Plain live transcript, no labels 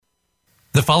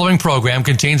The following program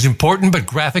contains important but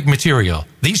graphic material.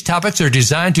 These topics are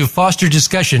designed to foster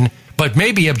discussion, but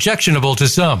may be objectionable to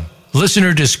some.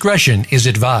 Listener discretion is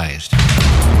advised.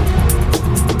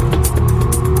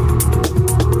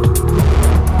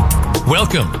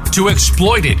 Welcome to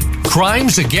Exploited: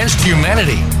 Crimes Against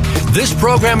Humanity. This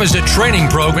program is a training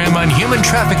program on human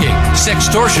trafficking,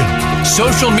 sextortion,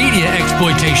 social media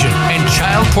exploitation, and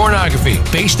child pornography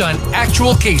based on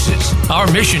actual cases. Our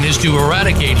mission is to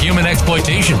eradicate human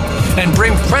exploitation and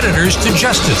bring predators to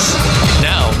justice.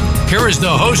 Now, here is the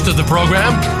host of the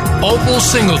program, Opal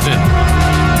Singleton.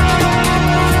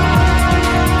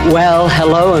 Well,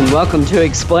 hello and welcome to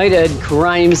Exploited: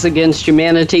 Crimes Against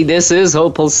Humanity. This is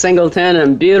Opal Singleton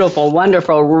in beautiful,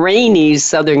 wonderful, rainy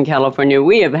Southern California.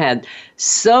 We have had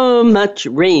so much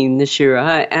rain this year.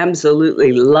 I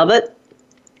absolutely love it.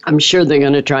 I'm sure they're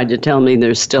going to try to tell me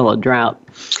there's still a drought.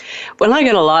 Well, I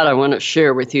got a lot I want to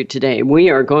share with you today. We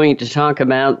are going to talk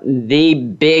about the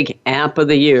big app of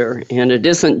the year, and it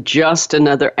isn't just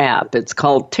another app. It's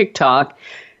called TikTok.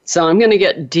 So I'm going to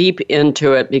get deep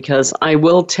into it because I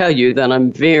will tell you that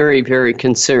I'm very, very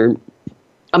concerned.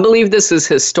 I believe this is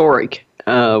historic,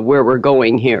 where we're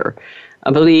going here.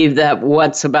 I believe that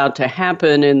what's about to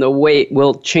happen in the way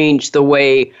will change the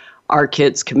way our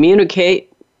kids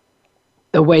communicate,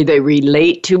 the way they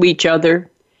relate to each other,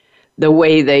 the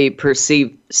way they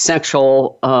perceive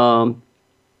sexual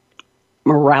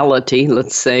morality,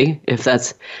 let's say, if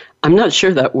that's... I'm not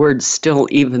sure that word's still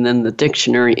even in the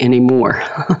dictionary anymore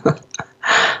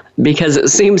because it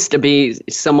seems to be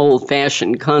some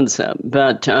old-fashioned concept.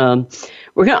 But I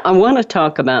want to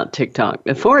talk about TikTok.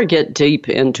 Before I get deep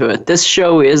into it, this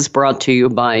show is brought to you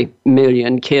by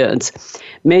Million Kids.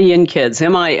 Million Kids,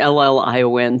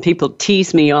 Million. People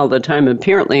tease me all the time.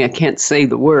 Apparently, I can't say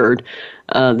the word.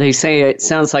 They say it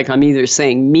sounds like I'm either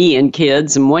saying me and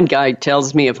kids, and one guy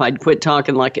tells me if I'd quit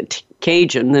talking like a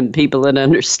Cajun, then people would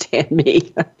understand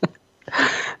me.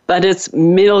 But it's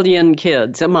Million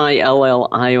Kids,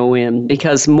 Million,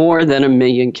 because more than 1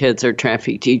 million kids are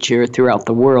trafficked each year throughout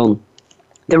the world.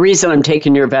 The reason I'm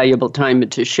taking your valuable time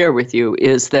to share with you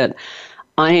is that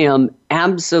I am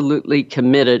absolutely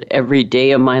committed every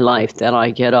day of my life that I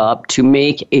get up to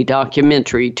make a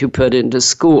documentary to put into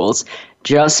schools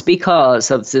just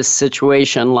because of this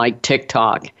situation like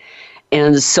TikTok.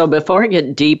 And so before I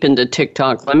get deep into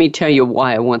TikTok, let me tell you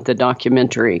why I want the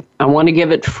documentary. I want to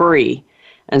give it free.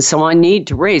 And so I need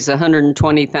to raise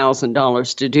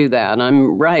 $120,000 to do that.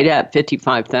 I'm right at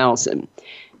 $55,000.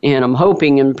 And I'm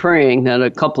hoping and praying that a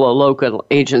couple of local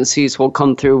agencies will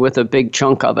come through with a big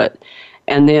chunk of it.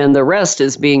 And then the rest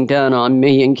is being done on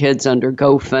Million Kids under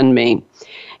GoFundMe.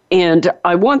 And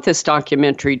I want this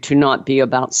documentary to not be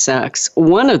about sex.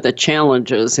 One of the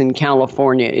challenges in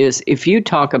California is if you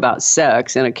talk about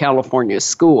sex in a California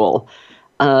school,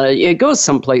 it goes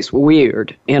someplace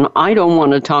weird. And I don't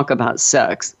want to talk about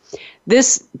sex.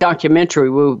 This documentary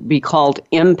will be called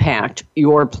Impact: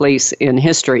 Your Place in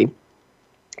History.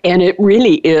 And it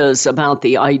really is about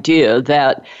the idea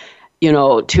that,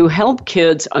 to help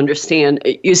kids understand.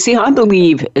 You see, I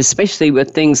believe, especially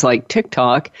with things like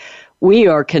TikTok, we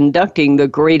are conducting the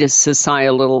greatest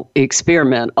societal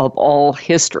experiment of all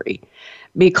history.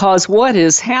 Because what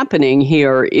is happening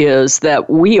here is that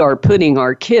we are putting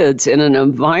our kids in an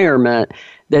environment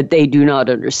that they do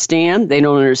not understand. They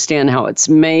don't understand how it's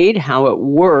made, how it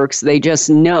works. They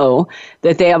just know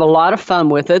that they have a lot of fun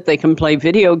with it. They can play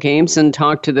video games and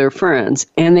talk to their friends.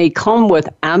 And they come with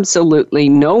absolutely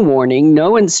no warning,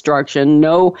 no instruction,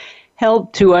 no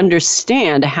help to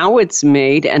understand how it's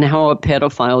made and how a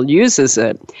pedophile uses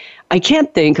it. I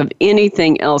can't think of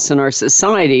anything else in our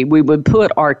society we would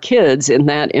put our kids in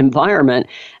that environment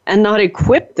and not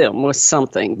equip them with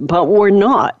something, but we're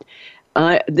not.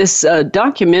 This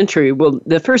documentary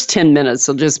the first 10 minutes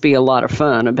will just be a lot of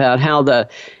fun about how the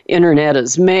internet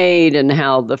is made and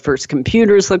how the first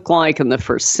computers look like and the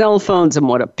first cell phones and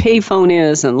what a payphone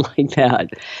is and like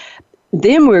that.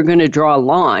 Then we're going to draw a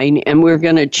line and we're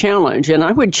going to challenge. And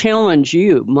I would challenge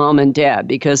you, Mom and Dad,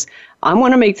 because I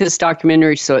want to make this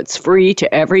documentary so it's free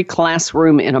to every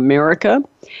classroom in America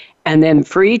and then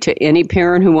free to any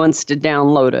parent who wants to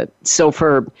download it. So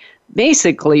for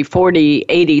basically $40,000,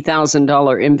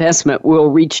 $80,000 investment, we'll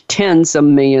reach tens of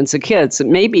millions of kids,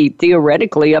 maybe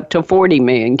theoretically up to 40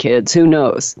 million kids, who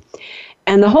knows.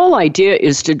 And the whole idea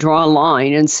is to draw a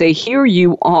line and say, here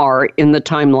you are in the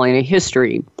timeline of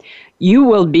history. You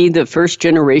will be the first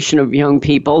generation of young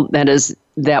people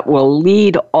that will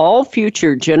lead all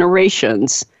future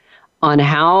generations on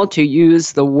how to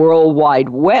use the World Wide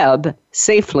Web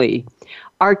safely.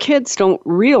 Our kids don't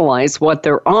realize what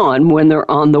they're on when they're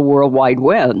on the World Wide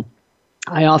Web.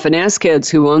 I often ask kids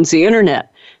who owns the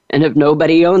internet. And if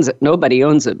nobody owns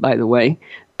it, by the way.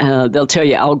 They'll tell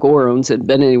you Al Gore owns it,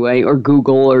 but anyway, or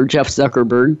Google or Jeff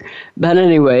Zuckerberg. But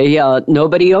anyway,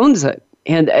 nobody owns it.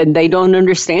 And they don't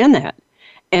understand that.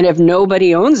 And if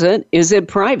nobody owns it, is it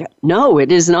private? No,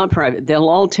 it is not private. They'll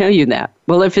all tell you that.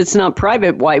 Well, if it's not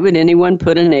private, why would anyone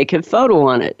put a naked photo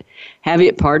on it? Have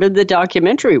it part of the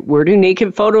documentary. Where do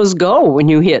naked photos go when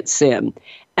you hit send?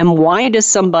 And why does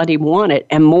somebody want it?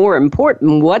 And more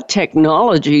important, what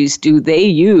technologies do they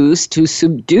use to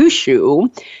seduce you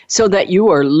so that you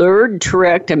are lured,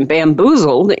 tricked, and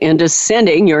bamboozled into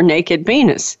sending your naked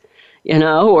penis?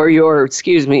 Or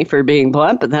excuse me for being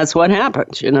blunt, but that's what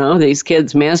happens. These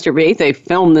kids masturbate, they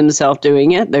film themselves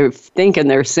doing it, they're thinking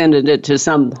they're sending it to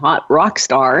some hot rock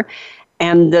star,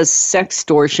 and the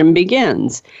sextortion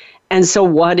begins. And so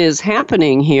what is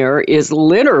happening here is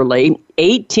literally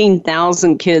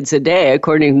 18,000 kids a day,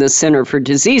 according to the Center for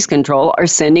Disease Control, are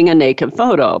sending a naked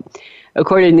photo.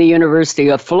 According to the University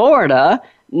of Florida,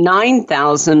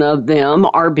 9,000 of them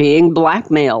are being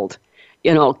blackmailed.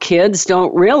 Kids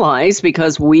don't realize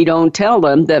because we don't tell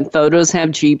them that photos have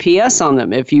GPS on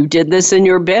them. If you did this in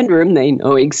your bedroom, they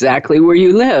know exactly where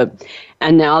you live.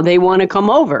 And now they want to come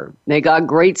over. They got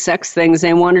great sex things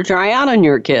they want to try out on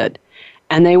your kid.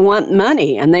 And they want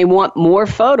money, and they want more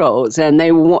photos, and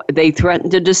they threaten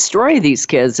to destroy these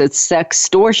kids. It's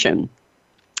sextortion.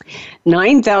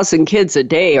 9,000 kids a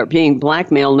day are being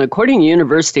blackmailed, and according to the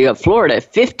University of Florida,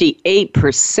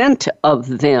 58%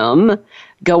 of them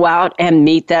go out and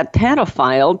meet that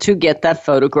pedophile to get that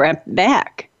photograph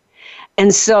back.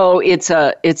 And so it's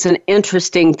an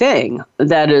interesting thing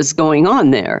that is going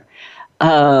on there.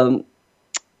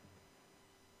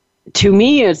 To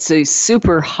me, it's a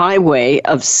super highway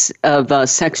of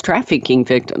sex trafficking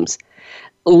victims.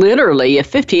 Literally,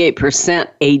 if 58%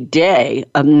 a day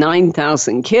of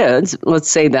 9,000 kids, let's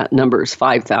say that number is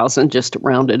 5,000, just to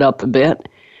round it up a bit,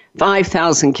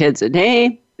 5,000 kids a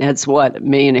day, that's what, 1.5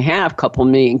 million, couple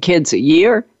million kids a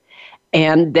year,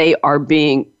 and they are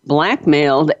being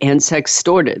blackmailed and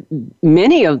sextorted.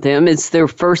 Many of them, it's their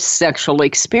first sexual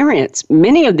experience.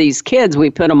 Many of these kids,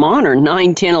 we put them on, are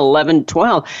 9, 10, 11,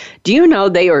 12. Do you know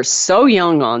they are so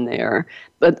young on there?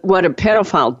 But what a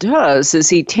pedophile does is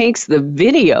he takes the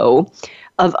video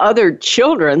of other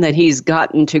children that he's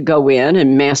gotten to go in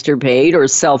and masturbate or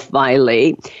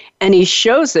self-violate, and he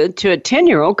shows it to a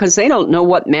 10-year-old because they don't know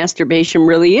what masturbation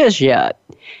really is yet.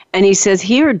 And he says,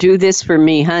 here, do this for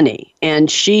me, honey. And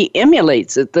she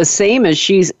emulates it the same as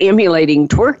she's emulating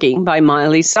twerking by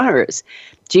Miley Cyrus.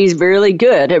 She's really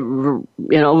good at,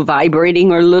 vibrating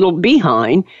her little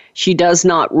behind. She does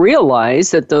not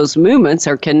realize that those movements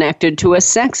are connected to a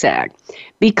sex act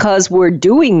because we're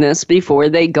doing this before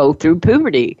they go through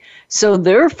puberty. So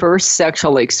their first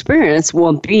sexual experience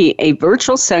will be a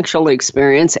virtual sexual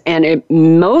experience, and it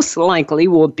most likely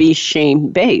will be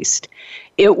shame-based.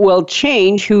 It will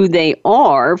change who they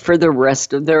are for the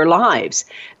rest of their lives.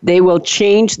 They will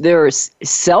change their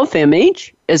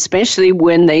self-image, especially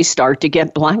when they start to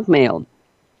get blackmailed.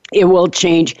 It will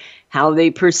change how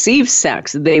they perceive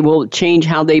sex. They will change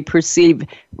how they perceive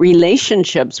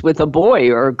relationships with a boy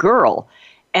or a girl.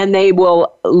 And they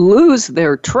will lose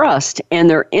their trust and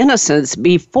their innocence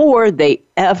before they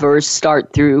ever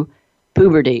start through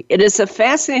puberty. It is a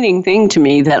fascinating thing to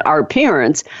me that our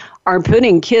parents are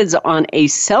putting kids on a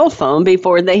cell phone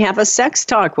before they have a sex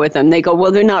talk with them. They go,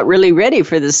 well, they're not really ready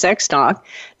for the sex talk.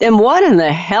 Then what in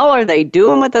the hell are they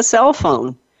doing with a cell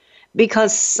phone?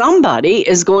 Because somebody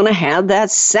is going to have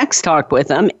that sex talk with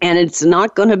them, and it's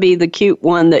not going to be the cute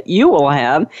one that you will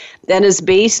have that is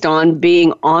based on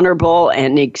being honorable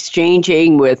and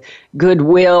exchanging with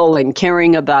goodwill and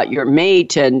caring about your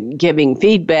mate and giving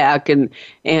feedback and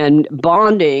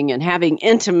bonding and having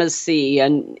intimacy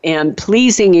and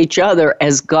pleasing each other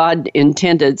as God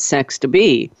intended sex to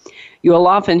be. You'll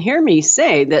often hear me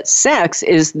say that sex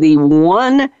is the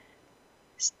one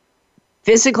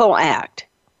physical act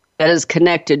that is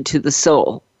connected to the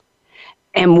soul.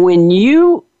 And when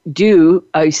you do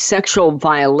a sexual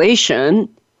violation,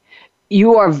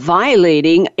 you are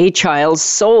violating a child's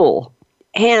soul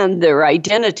and their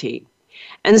identity.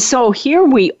 And so here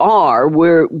we are,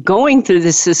 we're going through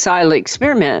this societal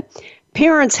experiment.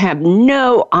 Parents have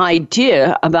no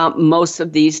idea about most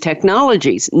of these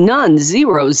technologies. None,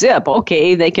 zero, zip.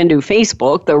 Okay, they can do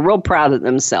Facebook. They're real proud of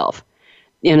themselves,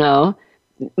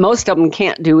 Most of them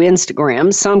can't do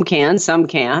Instagram. Some can, some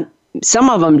can't. Some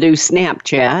of them do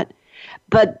Snapchat.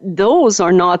 But those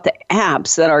are not the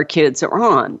apps that our kids are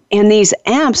on. And these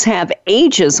apps have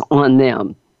ages on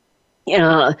them.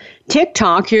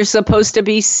 TikTok, you're supposed to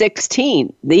be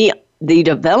 16. The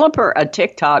developer of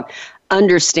TikTok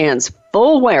understands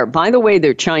full well. By the way,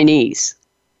 they're Chinese.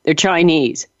 They're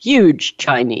Chinese, huge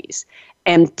Chinese.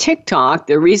 And TikTok,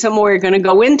 the reason we're going to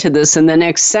go into this in the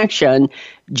next section,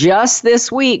 just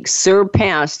this week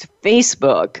surpassed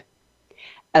Facebook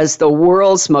as the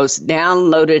world's most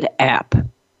downloaded app.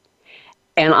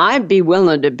 And I'd be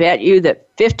willing to bet you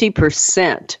that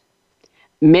 50%,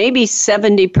 maybe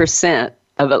 70%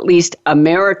 of at least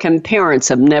American parents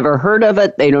have never heard of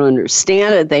it. They don't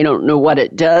understand it. They don't know what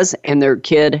it does, and their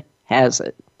kid has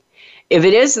it. If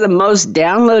it is the most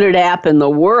downloaded app in the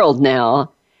world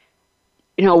now,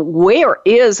 where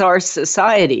is our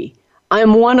society?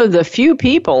 I'm one of the few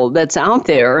people that's out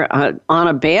there on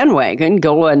a bandwagon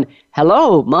going,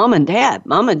 hello, mom and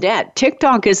dad.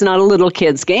 TikTok is not a little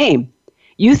kid's game.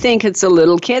 You think it's a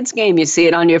little kid's game. You see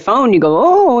it on your phone. You go,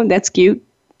 oh, that's cute.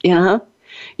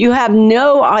 You have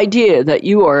no idea that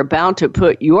you are about to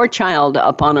put your child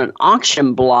up on an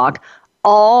auction block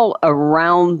all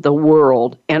around the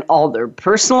world, and all their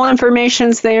personal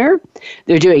information's there.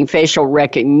 They're doing facial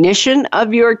recognition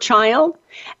of your child,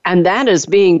 and that is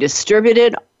being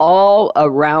distributed all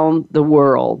around the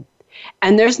world.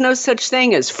 And there's no such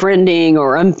thing as friending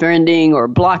or unfriending or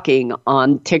blocking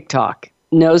on TikTok.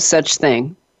 No such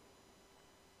thing.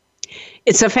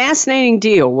 It's a fascinating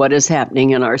deal what is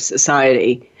happening in our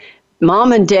society.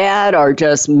 Mom and dad are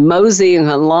just moseying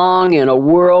along in a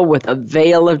world with a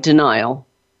veil of denial.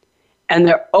 And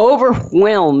they're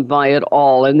overwhelmed by it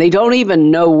all, and they don't even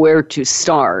know where to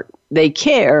start. They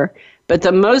care, but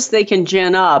the most they can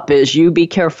gin up is, you be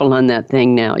careful on that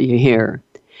thing now, you hear.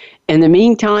 In the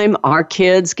meantime, our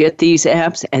kids get these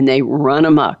apps and they run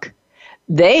amok.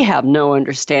 They have no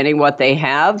understanding what they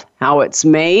have, how it's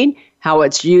made, how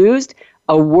it's used.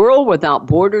 A world without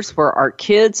borders for our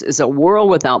kids is a world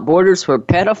without borders for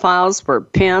pedophiles, for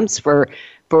pimps, for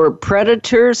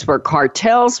predators, for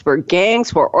cartels, for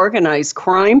gangs, for organized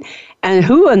crime. And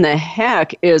who in the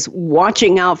heck is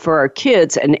watching out for our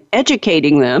kids and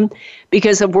educating them?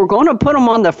 Because if we're going to put them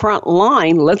on the front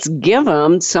line, let's give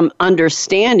them some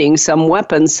understanding, some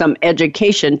weapons, some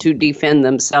education to defend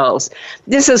themselves.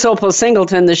 This is Opal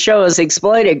Singleton. The show is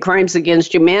Exploited: Crimes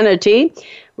Against Humanity.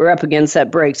 We're up against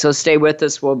that break, so stay with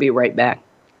us. We'll be right back.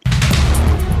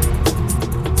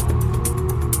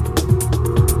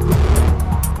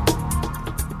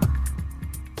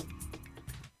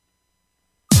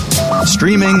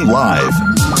 Streaming live,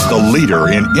 the leader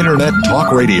in Internet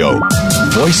Talk Radio,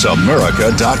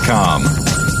 VoiceAmerica.com.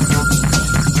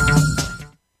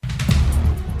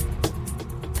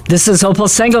 This is Opal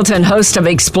Singleton, host of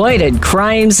Exploited: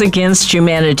 Crimes Against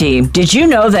Humanity. Did you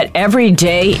know that every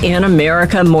day in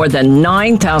America, more than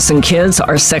 9,000 kids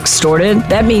are sextorted?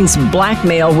 That means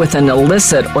blackmail with an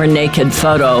illicit or naked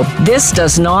photo. This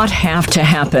does not have to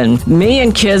happen.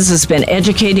 Million Kids has been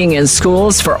educating in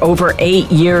schools for over 8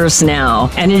 years now,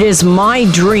 and it is my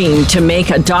dream to make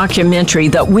a documentary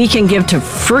that we can give to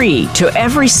free to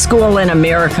every school in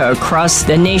America across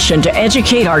the nation to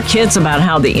educate our kids about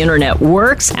how the internet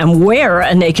works and where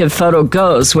a naked photo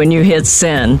goes when you hit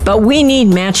send. But we need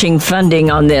matching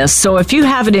funding on this, so if you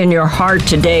have it in your heart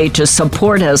today to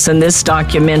support us in this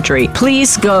documentary,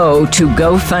 please go to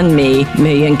GoFundMe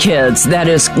Million Kids. That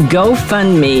is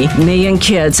GoFundMe Million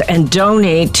Kids, and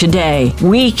donate today.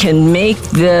 We can make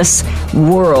this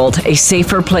world a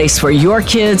safer place for your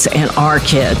kids and our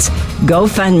kids.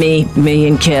 GoFundMe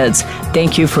Million Kids.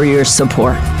 Thank you for your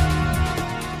support.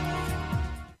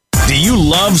 Do you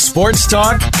love sports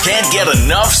talk? Can't get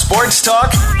enough sports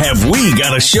talk? Have we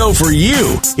got a show for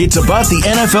you? It's about the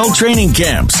NFL training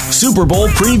camps, Super Bowl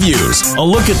previews, a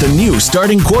look at the new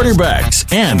starting quarterbacks,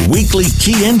 and weekly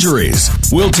key injuries.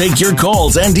 We'll take your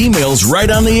calls and emails right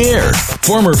on the air.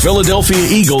 Former Philadelphia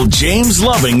Eagle James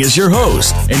Loving is your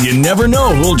host, and you never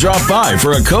know who'll drop by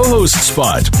for a co-host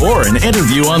spot or an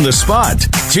interview on the spot.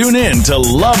 Tune in to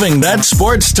Loving That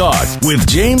Sports Talk with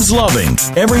James Loving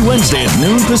every Wednesday at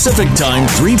noon Pacific Time,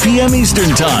 3 p.m.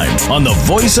 Eastern Time on the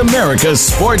Voice America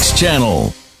Sports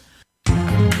Channel.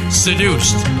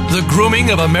 Seduced: The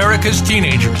Grooming of America's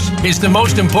Teenagers is the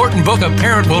most important book a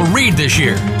parent will read this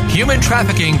year. Human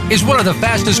trafficking is one of the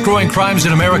fastest growing crimes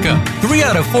in America. 3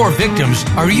 out of 4 victims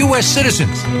are U.S.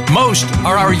 citizens. Most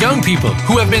are our young people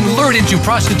who have been lured into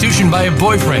prostitution by a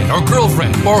boyfriend or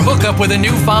girlfriend or hook up with a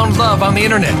newfound love on the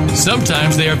internet.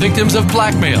 Sometimes they are victims of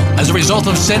blackmail as a result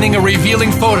of sending a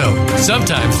revealing photo.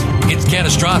 Sometimes it's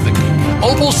catastrophic.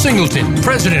 Opal Singleton,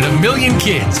 president of Million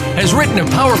Kids, has written a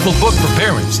powerful book for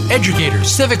parents, educators,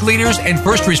 civic leaders, and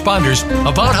first responders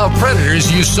about how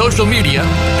predators use social media,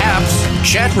 apps,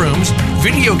 chat rooms,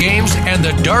 video games, and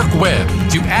the dark web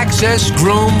to access,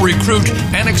 groom, recruit,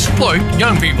 and exploit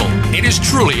young people. It is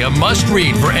truly a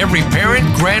must-read for every parent,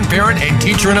 grandparent, and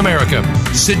teacher in America.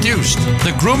 Seduced,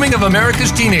 The Grooming of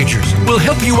America's Teenagers will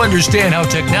help you understand how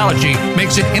technology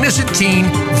makes an innocent teen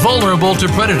vulnerable to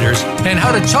predators and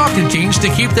how to talk to teens to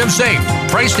keep them safe.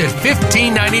 Priced at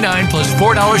 $15.99 plus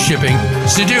 $4 shipping,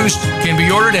 Seduced can be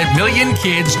ordered at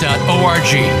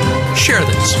millionkids.org. Share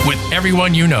this with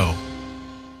everyone you know.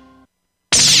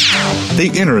 The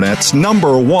Internet's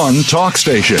 #1 talk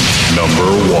station.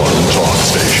 #1 talk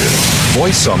station.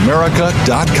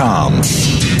 VoiceAmerica.com.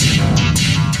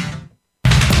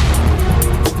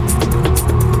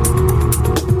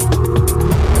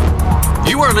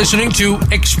 You are listening to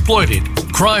Exploited: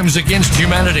 Crimes Against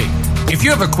Humanity. If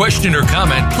you have a question or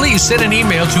comment, please send an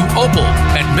email to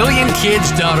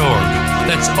opal@millionkids.org.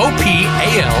 That's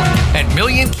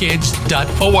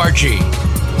OPAL@millionkids.org.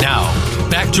 Now,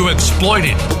 back to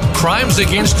Exploited: Crimes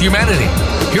Against Humanity.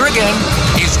 Here again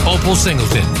is Opal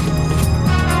Singleton.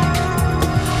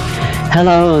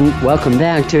 Hello and welcome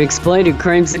back to Exploited: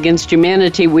 Crimes Against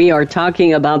Humanity. We are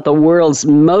talking about the world's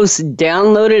most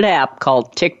downloaded app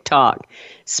called TikTok,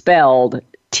 spelled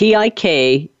TikTok.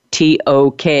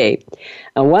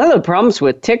 And one of the problems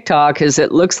with TikTok is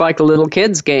it looks like a little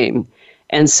kid's game.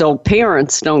 And so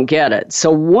parents don't get it.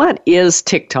 So what is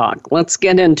TikTok? Let's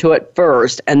get into it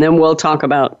first, and then we'll talk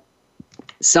about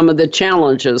some of the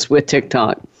challenges with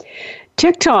TikTok.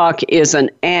 TikTok is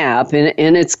an app,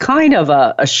 and it's kind of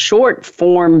a short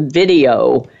form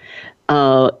video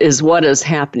is what is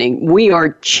happening. We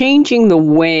are changing the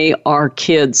way our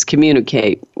kids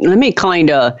communicate. Let me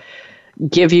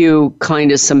give you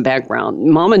some background.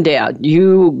 Mom and Dad,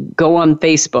 you go on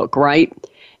Facebook, right?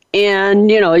 And,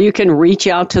 you can reach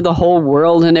out to the whole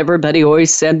world, and everybody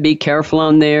always said be careful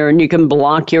on there, and you can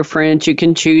block your friends, you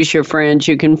can choose your friends,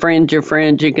 you can friend your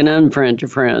friends, you can unfriend your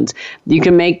friends, you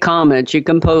can make comments, you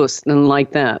can post, and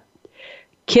like that.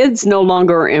 Kids no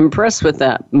longer are impressed with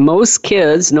that. Most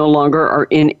kids no longer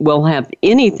will have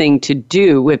anything to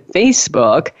do with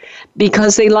Facebook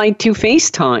because they like to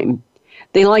FaceTime.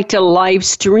 They like to live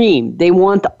stream. They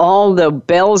want all the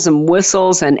bells and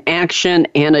whistles and action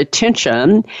and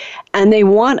attention, and they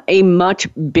want a much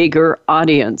bigger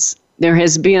audience. There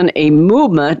has been a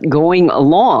movement going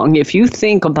along. If you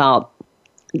think about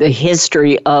the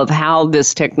history of how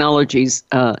this technology's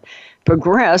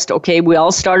progressed, okay, we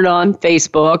all started on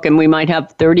Facebook, and we might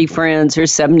have 30 friends or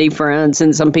 70 friends,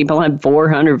 and some people have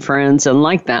 400 friends and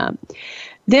like that.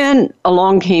 Then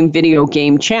along came video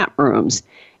game chat rooms.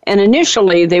 And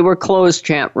initially, they were closed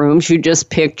chat rooms. You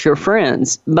just picked your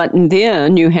friends. But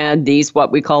then you had these,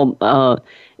 what we call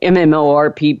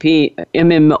MMORPG,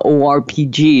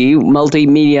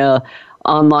 multimedia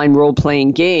online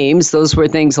role-playing games. Those were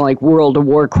things like World of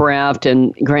Warcraft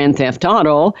and Grand Theft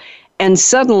Auto. And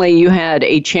suddenly you had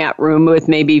a chat room with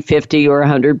maybe 50 or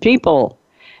 100 people.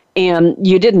 And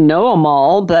you didn't know them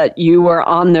all, but you were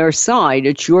on their side.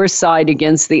 It's your side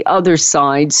against the other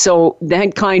side. So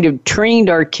that kind of trained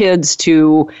our kids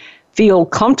to feel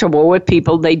comfortable with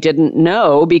people they didn't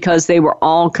know because they were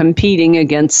all competing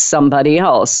against somebody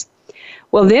else.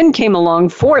 Well, then came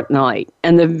along Fortnite.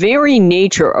 And the very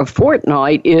nature of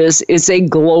Fortnite is a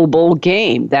global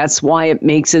game. That's why it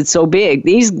makes it so big.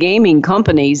 These gaming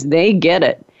companies, they get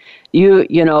it.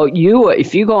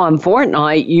 If you go on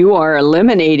Fortnite, you are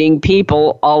eliminating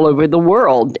people all over the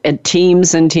world at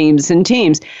teams and teams and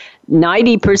teams.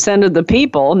 90% of the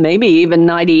people, maybe even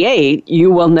 98%, you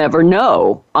will never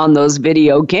know on those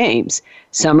video games.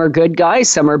 Some are good guys,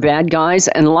 some are bad guys,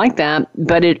 and like that.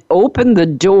 But it opened the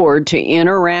door to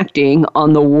interacting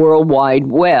on the World Wide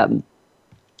Web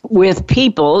with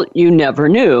people you never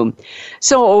knew.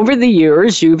 So over the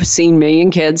years, you've seen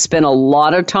Million Kids spend a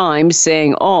lot of time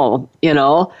saying,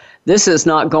 this is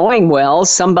not going well.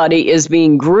 Somebody is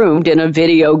being groomed in a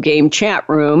video game chat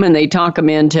room, and they talk them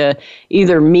into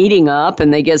either meeting up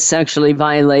and they get sexually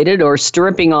violated, or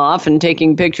stripping off and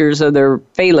taking pictures of their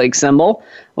phallic symbol,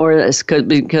 or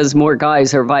because more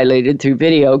guys are violated through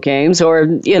video games, or,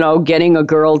 getting a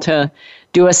girl to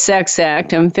do a sex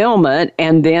act and film it,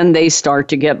 and then they start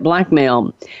to get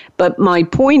blackmailed. But my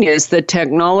point is that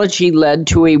technology led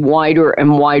to a wider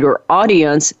and wider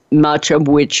audience, much of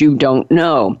which you don't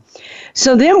know.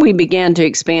 So then we began to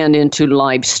expand into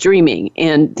live streaming,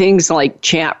 and things like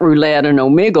Chat Roulette and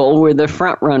Omegle were the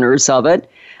front runners of it.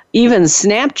 Even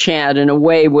Snapchat, in a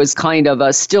way, was kind of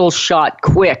a still shot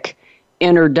quick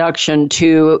introduction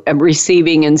to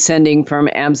receiving and sending from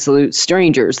absolute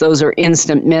strangers. Those are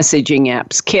instant messaging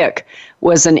apps. Kik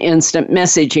was an instant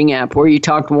messaging app where you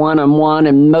talked one-on-one,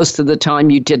 and most of the time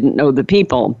you didn't know the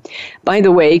people. By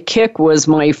the way, Kik was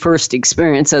my first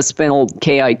experience. That's spelled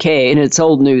K-I-K, and it's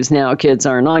old news now. Kids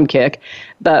aren't on Kik,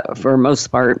 but for most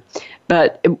part.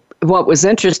 But what was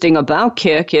interesting about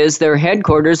Kik is their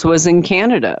headquarters was in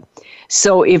Canada.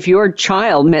 So if your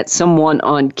child met someone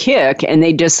on Kik and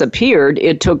they disappeared,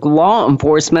 it took law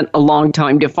enforcement a long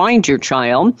time to find your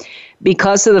child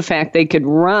because of the fact they could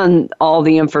run all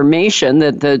the information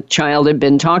that the child had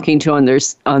been talking to on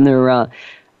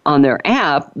their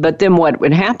app. But then what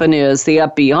would happen is the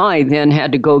FBI then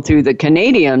had to go through the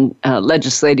Canadian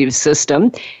legislative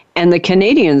system and the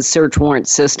Canadian search warrant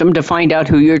system to find out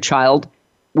who your child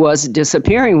was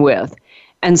disappearing with.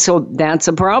 And so that's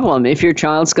a problem. If your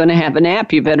child's going to have an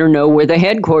app, you better know where the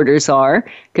headquarters are,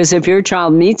 because if your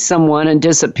child meets someone and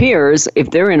disappears,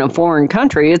 if they're in a foreign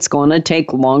country, it's going to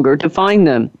take longer to find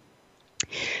them.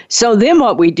 So then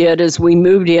what we did is we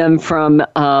moved him from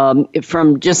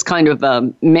just kind of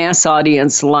a mass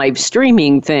audience live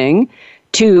streaming thing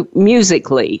to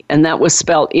Musical.ly, and that was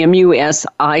spelled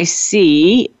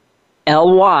musicly.ly.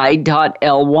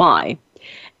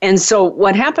 And so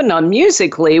what happened on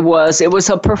Musical.ly was it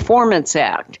was a performance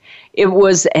act. It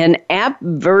was an app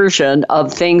version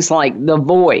of things like The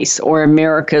Voice or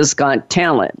America's Got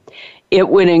Talent. It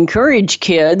would encourage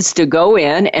kids to go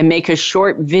in and make a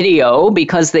short video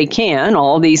because they can.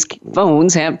 All these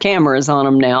phones have cameras on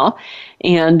them now.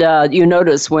 And you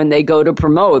notice when they go to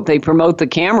promote, they promote the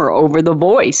camera over the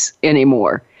voice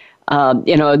anymore.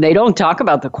 They don't talk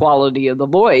about the quality of the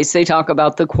voice. They talk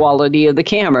about the quality of the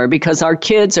camera because our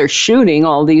kids are shooting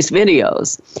all these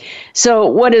videos. So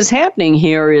what is happening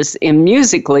here is in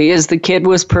Musical.ly is the kid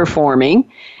was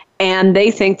performing and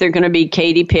they think they're going to be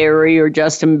Katy Perry or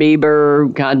Justin Bieber or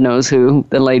God knows who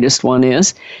the latest one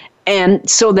is. And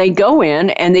so they go in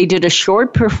and they did a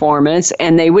short performance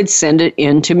and they would send it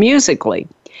into Musical.ly.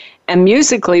 And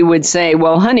Musical.ly would say,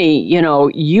 well, honey,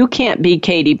 you can't be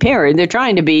Katy Perry. They're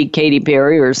trying to be Katy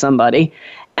Perry or somebody.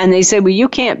 And they say, well, you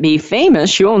can't be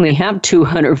famous. You only have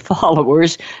 200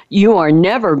 followers. You are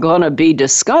never going to be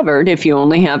discovered if you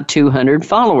only have 200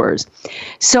 followers.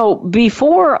 So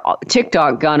before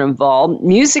TikTok got involved,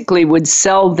 Musical.ly would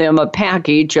sell them a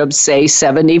package of, say,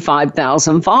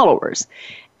 75,000 followers.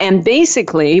 And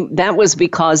basically, that was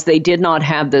because they did not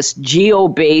have this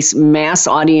geo-based mass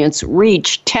audience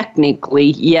reach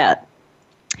technically yet.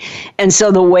 And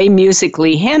so the way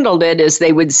Musical.ly handled it is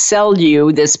they would sell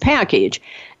you this package.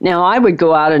 Now, I would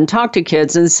go out and talk to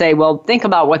kids and say, well, think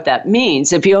about what that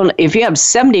means. If you have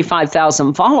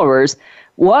 75,000 followers,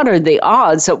 what are the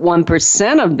odds that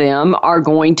 1% of them are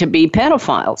going to be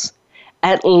pedophiles?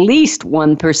 At least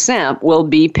 1% will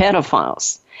be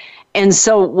pedophiles. And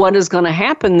so what is going to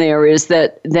happen there is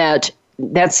that's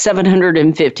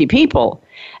 750 people.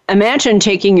 Imagine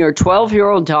taking your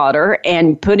 12-year-old daughter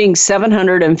and putting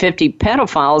 750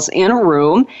 pedophiles in a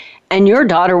room, and your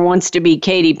daughter wants to be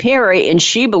Katy Perry, and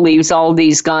she believes all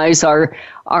these guys are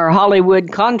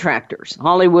Hollywood contractors,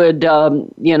 Hollywood,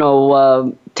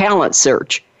 talent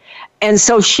search. And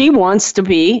so she wants to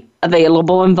be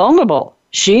available and vulnerable.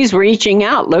 She's reaching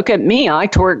out. Look at me. I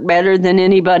twerk better than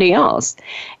anybody else.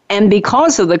 And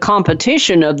because of the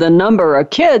competition of the number of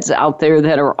kids out there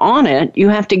that are on it, you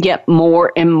have to get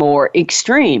more and more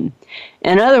extreme.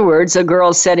 In other words, a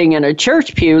girl sitting in a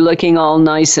church pew looking all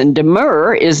nice and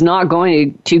demure is not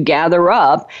going to gather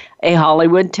up a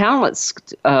Hollywood talent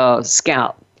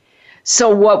scout. So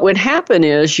what would happen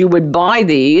is you would buy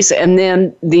these, and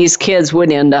then these kids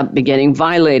would end up getting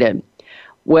violated.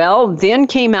 Well, then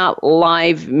came out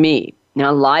Live.me.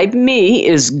 Now, Live.me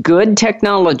is good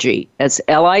technology. That's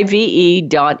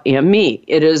live.me.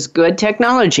 It is good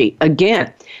technology.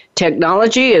 Again,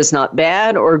 technology is not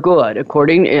bad or good.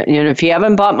 If you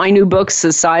haven't bought my new book,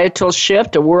 Societal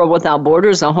Shift, A World Without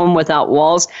Borders, A Home Without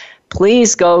Walls,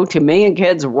 please go to Million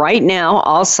Kids right now.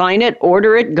 I'll sign it,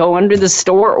 order it, go under the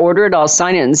store, order it, I'll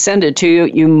sign it and send it to you.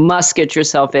 You must get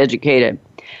yourself educated.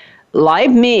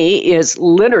 Live.me is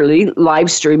literally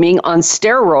live streaming on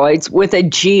steroids with a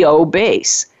geo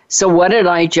base. So what did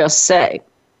I just say?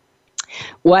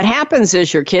 What happens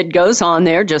is your kid goes on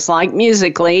there, just like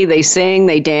Musical.ly, they sing,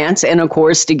 they dance, and of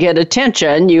course to get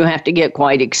attention, you have to get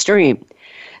quite extreme.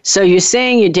 So you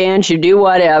sing, you dance, you do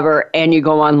whatever, and you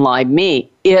go on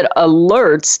Live.me. It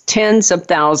alerts tens of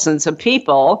thousands of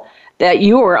people that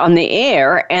you are on the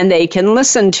air and they can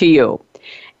listen to you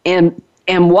and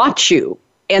watch you.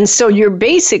 And so you're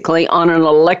basically on an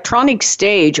electronic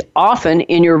stage, often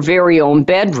in your very own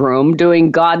bedroom, doing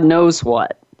God knows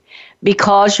what.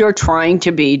 because you're trying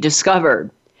to be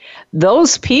discovered.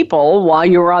 Those people, while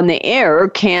you're on the air,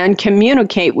 can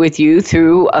communicate with you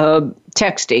through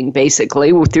texting,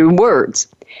 basically, through words.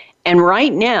 And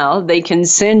right now, they can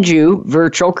send you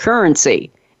virtual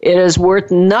currency. It is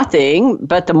worth nothing,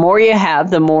 but the more you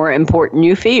have, the more important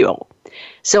you feel.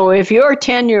 So if you're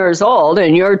 10 years old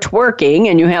and you're twerking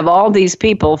and you have all these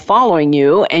people following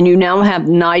you and you now have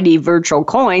 90 virtual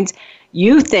coins,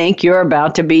 you think you're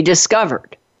about to be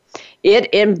discovered.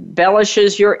 It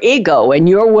embellishes your ego and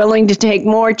you're willing to take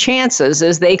more chances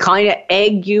as they kind of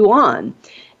egg you on.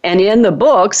 And in the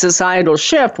book, Societal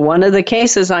Shift, one of the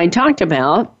cases I talked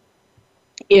about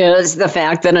is the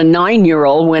fact that a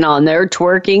 9-year-old went on there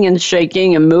twerking and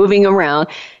shaking and moving around.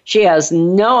 She has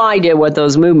no idea what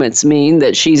those movements mean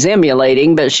that she's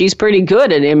emulating, but she's pretty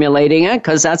good at emulating it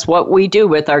because that's what we do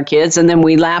with our kids, and then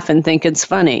we laugh and think it's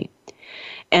funny.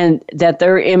 And that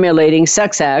they're emulating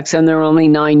sex acts and they're only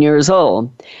 9 years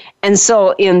old. And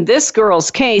so in this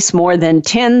girl's case, more than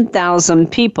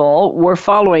 10,000 people were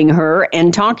following her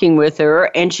and talking with her,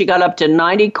 and she got up to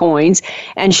 90 coins,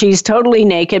 and she's totally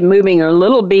naked, moving her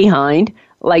little behind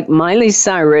like Miley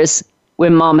Cyrus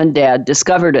when mom and dad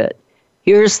discovered it.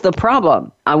 Here's the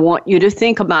problem. I want you to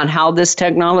think about how this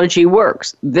technology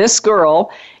works. This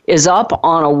girl is up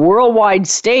on a worldwide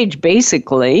stage,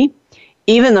 basically,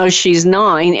 even though she's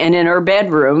 9 and in her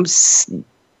bedroom,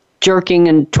 jerking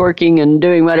and twerking and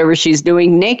doing whatever she's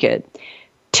doing naked.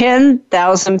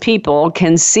 10,000 people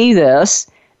can see this.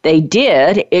 They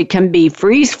did. It can be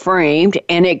freeze-framed,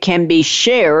 and it can be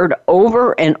shared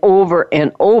over and over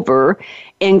and over,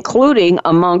 including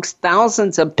amongst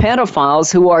thousands of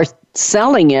pedophiles who are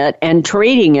selling it and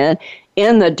trading it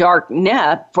in the dark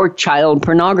net for child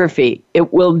pornography.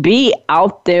 It will be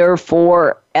out there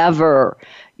forever.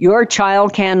 Your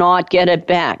child cannot get it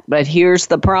back, but here's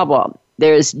the problem.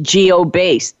 There's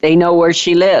geo-based. They know where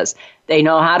she lives. They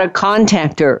know how to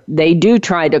contact her. They do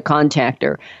try to contact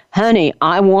her. Honey,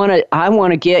 I want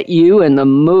to get you in the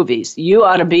movies. You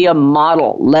ought to be a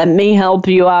model. Let me help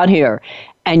you out here.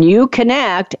 And you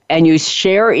connect and you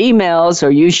share emails or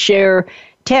you share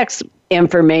text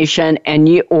information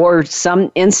and or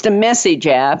some instant message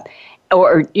app,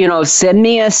 or, send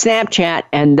me a Snapchat,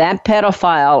 and that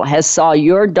pedophile has saw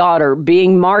your daughter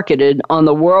being marketed on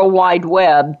the World Wide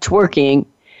Web twerking,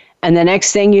 and the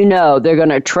next thing you know, they're going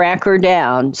to track her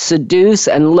down, seduce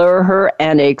and lure her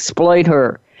and exploit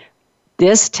her.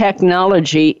 This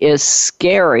technology is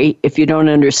scary if you don't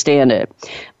understand it.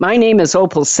 My name is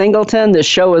Opal Singleton. The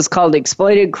show is called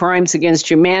Exploited: Crimes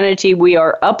Against Humanity. We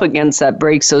are up against that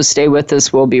break, so stay with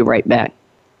us. We'll be right back.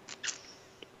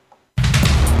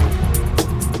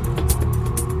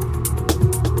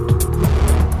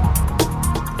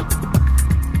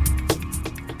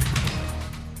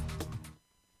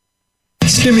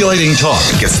 Stimulating talk.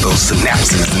 It gets those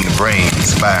synapses in the brain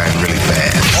firing really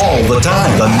fast. All the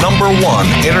time. The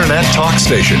 #1 Internet talk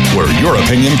station where your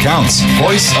opinion counts.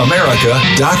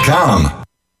 VoiceAmerica.com.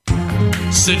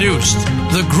 Seduced: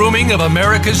 The Grooming of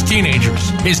America's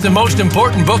Teenagers is the most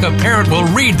important book a parent will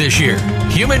read this year.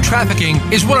 Human trafficking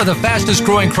is one of the fastest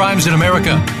growing crimes in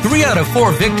America. 3 out of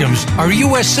 4 victims are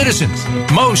U.S. citizens.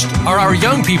 Most are our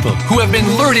young people who have been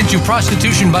lured into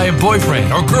prostitution by a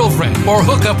boyfriend or girlfriend or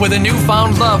hook up with a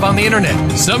newfound love on the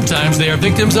internet. Sometimes they are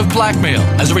victims of blackmail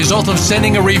as a result of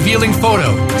sending a revealing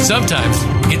photo. Sometimes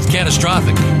it's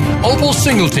catastrophic. Opal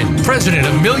Singleton, president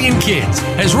of Million Kids,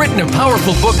 has written a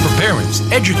powerful book for parents,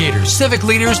 educators, civic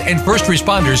leaders, and first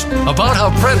responders about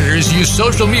how predators use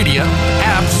social media,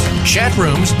 apps, chat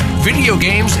rooms, video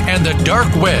games, and the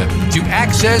dark web to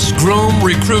access, groom,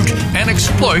 recruit, and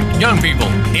exploit young people.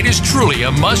 It is truly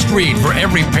a must-read for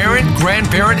every parent,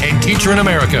 grandparent, and teacher in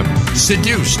America.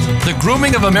 Seduced: The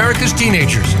Grooming of America's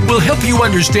Teenagers will help you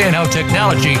understand how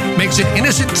technology makes an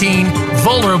innocent teen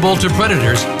vulnerable to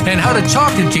predators and how to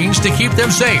talk to teens to keep them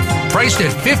safe. Priced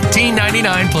at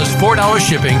 $15.99 plus $4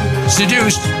 shipping,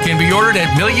 Seduced can be ordered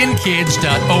at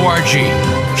millionkids.org.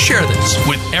 Share this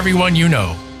with everyone you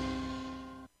know.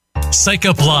 Psych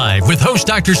Up Live with host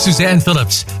Dr. Suzanne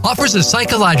Phillips offers a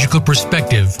psychological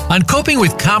perspective on coping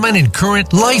with common and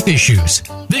current life issues.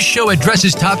 This show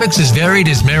addresses topics as varied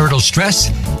as marital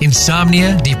stress,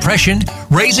 insomnia, depression,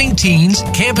 raising teens,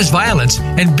 campus violence,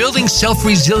 and building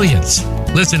self-resilience.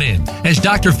 Listen in as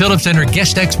Dr. Phillips and her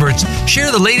guest experts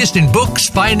share the latest in books,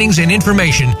 findings, and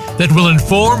information that will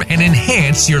inform and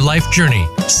enhance your life journey.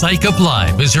 Psych Up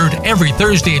Live is heard every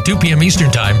Thursday at 2 p.m.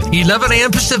 Eastern Time, 11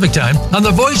 a.m. Pacific Time on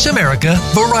the Voice America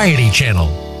Variety Channel.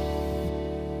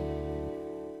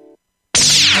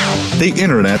 The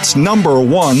Internet's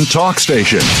 #1 talk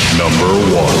station.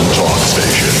 #1 talk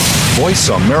station.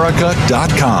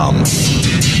 VoiceAmerica.com.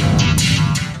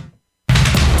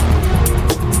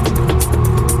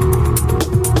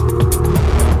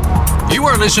 You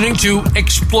are listening to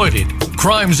Exploited: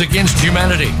 Crimes Against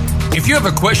Humanity. If you have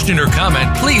a question or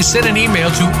comment, please send an email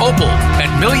to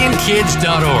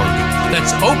opal@millionkids.org.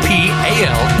 That's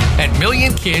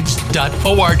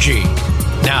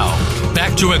OPAL@millionkids.org. Now,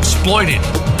 back to Exploited: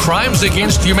 Crimes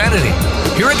Against Humanity.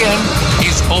 Here again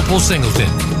is Opal Singleton.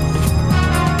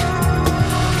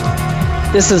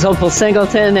 This is Opal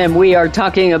Singleton, and we are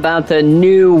talking about the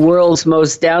new world's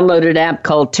most downloaded app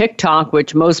called TikTok,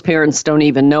 which most parents don't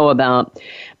even know about.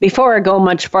 Before I go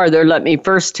much farther, let me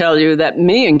first tell you that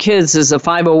Million Kids is a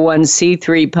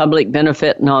 501c3 public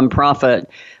benefit nonprofit.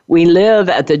 We live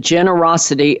at the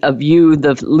generosity of you,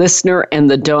 the listener, and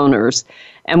the donors.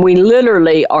 And we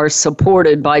literally are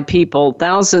supported by people,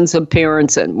 thousands of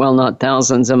parents, and well, not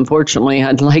thousands, unfortunately,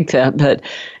 I'd like that, but,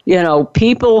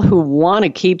 people who want to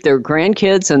keep their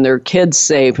grandkids and their kids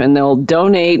safe, and they'll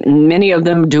donate, and many of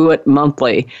them do it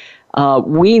monthly.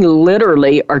 We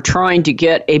literally are trying to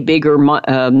get a bigger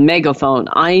megaphone.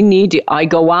 I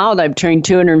go out, I've trained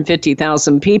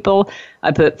 250,000 people.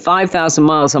 I put 5,000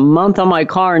 miles a month on my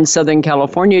car in Southern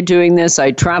California doing this. I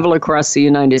travel across the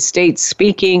United States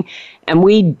speaking, and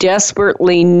we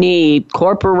desperately need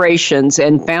corporations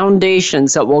and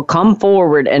foundations that will come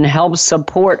forward and help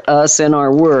support us in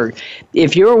our work.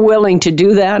 If you're willing to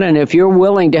do that, and if you're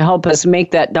willing to help us make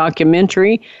that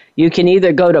documentary, you can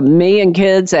either go to Million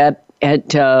Kids at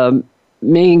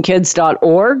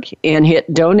millionkids.org and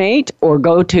hit donate, or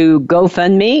go to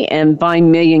GoFundMe and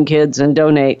find Million Kids and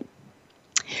donate.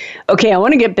 Okay, I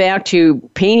want to get back to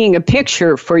painting a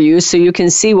picture for you so you can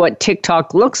see what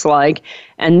TikTok looks like,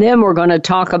 and then we're going to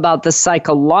talk about the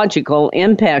psychological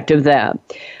impact of that.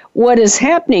 What is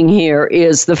happening here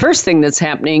is, the first thing that's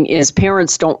happening is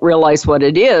parents don't realize what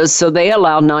it is, so they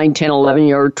allow 9, 10,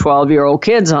 11, or 12-year-old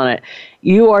kids on it.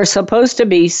 You are supposed to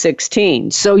be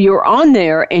 16, so you're on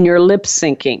there and you're lip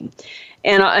syncing.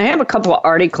 And I have a couple of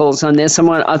articles on this.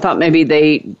 I thought maybe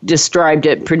they described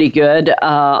it pretty good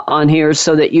on here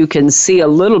so that you can see a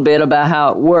little bit about how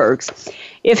it works.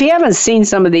 If you haven't seen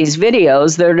some of these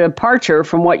videos, they're a departure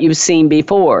from what you've seen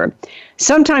before.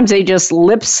 Sometimes they just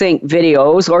lip sync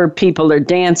videos or people are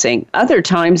dancing. Other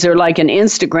times they're like an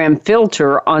Instagram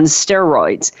filter on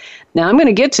steroids. Now, I'm going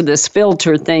to get to this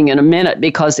filter thing in a minute,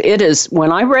 because it is, when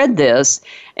I read this,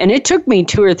 and it took me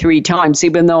 2 or 3 times,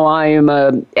 even though I am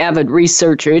an avid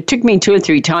researcher, it took me 2 or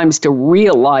 3 times to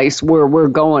realize where we're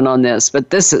going on this, but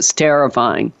this is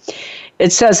terrifying.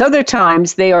 It says other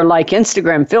times they are like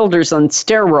Instagram filters on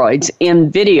steroids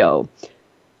in video.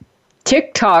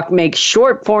 TikTok makes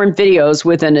short-form videos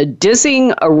with a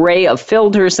dizzying array of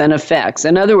filters and effects.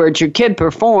 In other words, your kid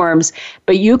performs,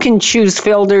 but you can choose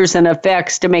filters and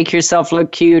effects to make yourself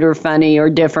look cute or funny or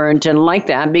different and like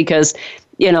that, because,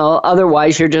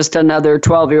 otherwise you're just another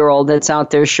 12-year-old that's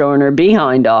out there showing her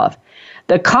behind off.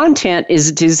 The content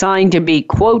is designed to be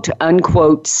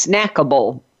quote-unquote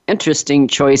snackable. Interesting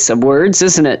choice of words,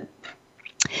 isn't it?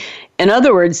 In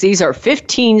other words, these are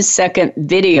 15-second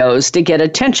videos to get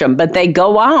attention, but they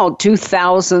go out to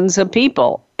thousands of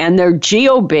people, and they're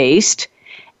geo-based,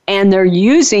 and they're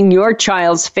using your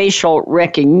child's facial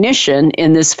recognition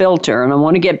in this filter, and I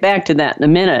want to get back to that in a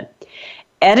minute.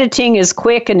 Editing is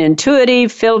quick and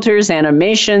intuitive. Filters,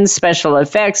 animations, special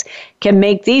effects can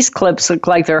make these clips look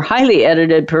like they're highly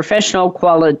edited, professional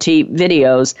quality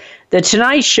videos. The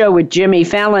Tonight Show with Jimmy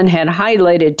Fallon had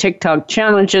highlighted TikTok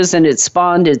challenges, and it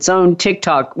spawned its own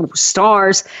TikTok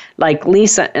stars like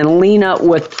Lisa and Lena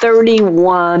with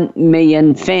 31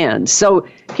 million fans. So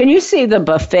can you see the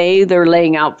buffet they're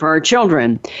laying out for our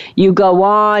children? You go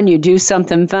on, you do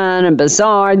something fun and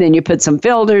bizarre, then you put some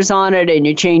filters on it and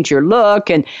you change your look.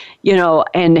 And,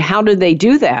 and how do they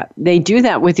do that? They do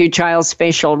that with your child's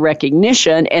facial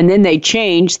recognition, and then they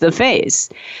change the face.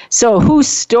 So who's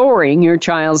storing your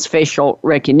child's facial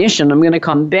recognition? I'm going to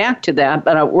come back to that,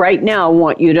 but right now I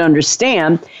want you to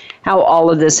understand how all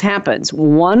of this happens.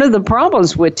 One of the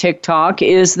problems with TikTok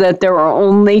is that there are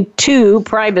only 2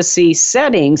 privacy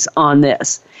settings on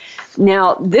this.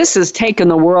 Now, this has taken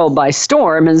the world by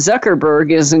storm, and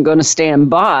Zuckerberg isn't going to stand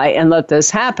by and let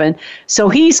this happen. So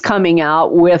he's coming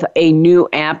out with a new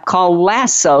app called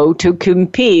Lasso to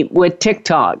compete with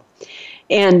TikTok.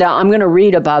 And I'm going to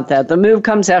read about that. The move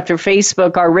comes after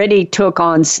Facebook already took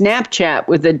on Snapchat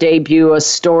with the debut of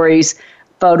stories,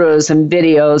 photos, and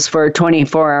videos for a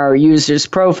 24-hour user's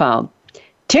profile.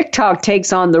 TikTok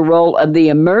takes on the role of the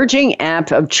emerging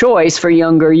app of choice for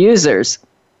younger users.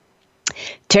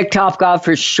 TikTok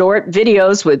offers short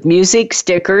videos with music,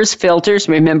 stickers, filters.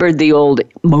 Remember the old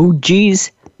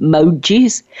emojis?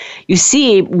 emojis. You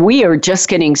see, we are just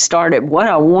getting started. What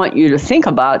I want you to think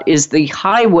about is the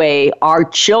highway our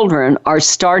children are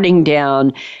starting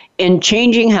down in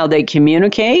changing how they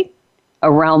communicate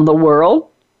around the world,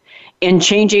 in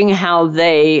changing how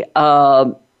they,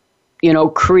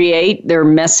 create their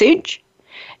message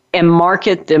and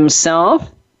market themselves,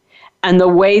 and the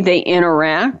way they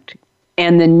interact,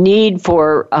 and the need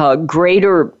for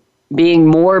greater being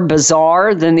more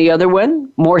bizarre than the other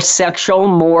one, more sexual,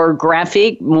 more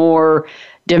graphic, more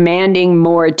demanding,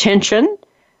 more attention,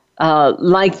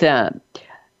 like that.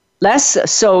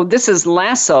 So this is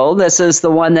Lasso. This is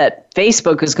the one that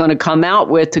Facebook is going to come out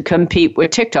with to compete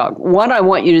with TikTok. What I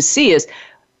want you to see is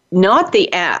not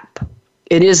the app.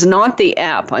 It is not the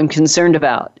app I'm concerned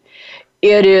about.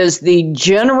 It is the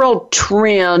general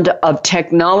trend of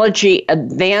technology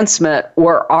advancement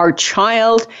where our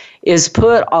child is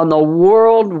put on the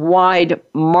worldwide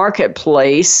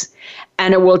marketplace,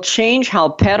 and it will change how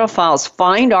pedophiles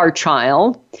find our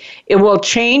child. It will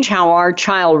change how our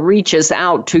child reaches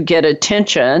out to get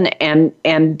attention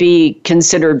and be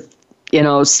considered,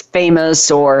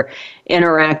 famous or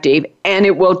interactive. And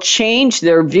it will change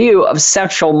their view of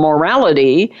sexual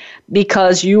morality,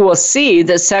 because you will see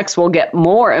that sex will get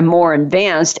more and more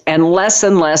advanced and less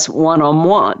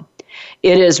one-on-one.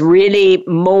 It is really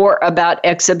more about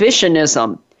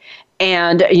exhibitionism.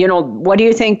 And, what do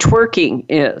you think twerking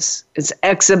is? It's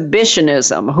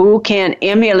exhibitionism. Who can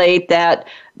emulate that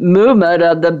movement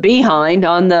of the behind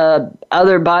on the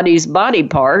other body's body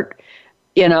part?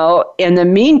 In the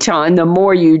meantime, the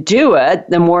more you do it,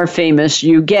 the more famous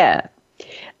you get.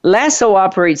 Lasso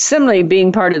operates similarly,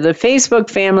 being part of the Facebook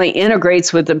family,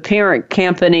 integrates with the parent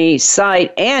company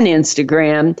site and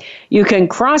Instagram. You can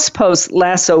cross-post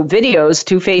Lasso videos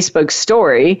to Facebook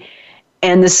story,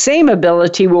 and the same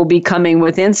ability will be coming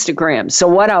with Instagram. So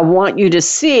what I want you to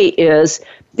see is,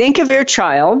 think of your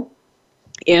child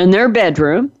in their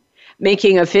bedroom,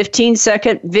 making a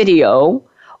 15-second video,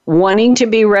 wanting to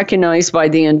be recognized by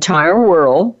the entire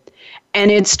world,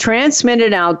 and it's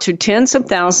transmitted out to tens of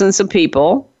thousands of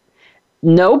people,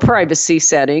 no privacy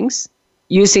settings,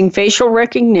 using facial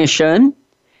recognition,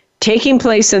 taking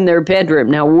place in their bedroom.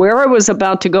 Now, where I was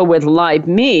about to go with Live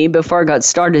Me before I got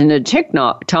started into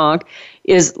TikTok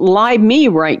is Live Me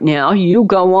right now. You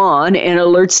go on and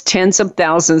alerts tens of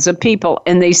thousands of people,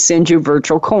 and they send you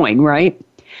virtual coin, right?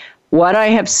 What I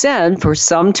have said for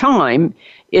some time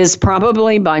is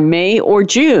probably by May or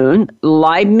June,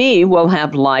 Live Me will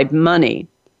have live money.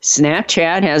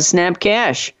 Snapchat has Snap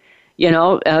Cash.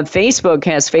 Facebook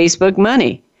has Facebook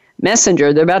Money.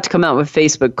 Messenger, they're about to come out with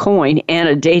Facebook Coin and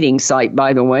a dating site,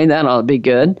 by the way. That ought to be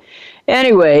good.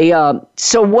 Anyway,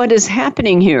 so what is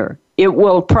happening here? It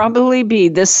will probably be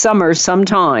this summer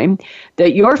sometime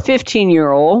that your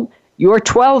 15-year-old, your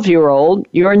 12-year-old,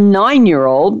 your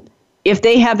 9-year-old, if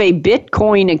they have a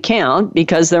Bitcoin account,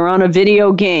 because they're on a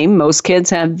video game, most kids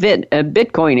have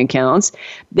Bitcoin accounts,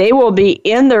 they will be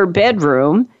in their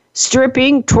bedroom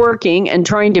stripping, twerking, and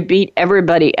trying to beat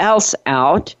everybody else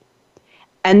out,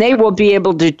 and they will be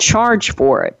able to charge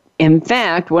for it. In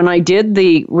fact, when I did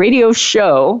the radio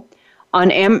show on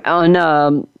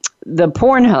the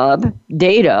Pornhub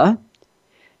data,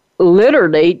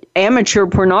 literally amateur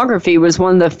pornography was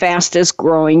one of the fastest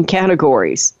growing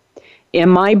categories. In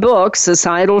my book,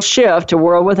 Societal Shift, A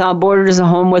World Without Borders, A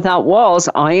Home Without Walls,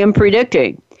 I am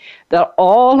predicting that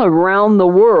all around the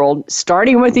world,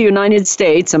 starting with the United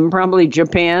States and probably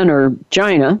Japan or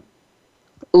China,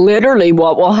 literally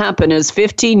what will happen is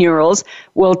 15-year-olds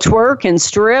will twerk and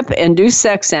strip and do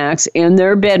sex acts in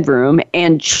their bedroom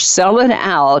and sell it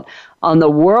out on the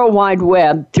World Wide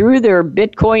Web through their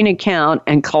Bitcoin account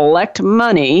and collect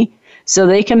money so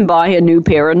they can buy a new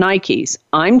pair of Nikes.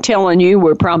 I'm telling you,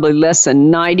 we're probably less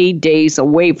than 90 days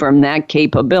away from that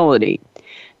capability.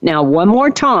 Now, one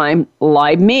more time,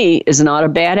 Live Me is not a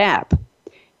bad app.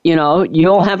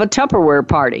 You'll have a Tupperware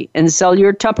party and sell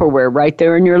your Tupperware right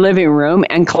there in your living room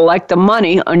and collect the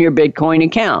money on your Bitcoin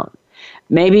account.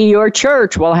 Maybe your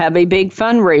church will have a big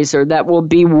fundraiser that will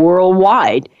be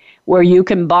worldwide, where you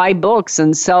can buy books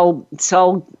and sell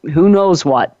who knows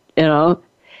what,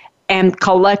 and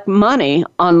collect money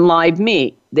on Live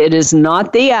Me. It is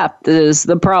not the app that is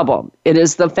the problem. It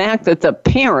is the fact that the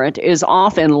parent is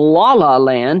off in la-la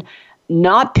land,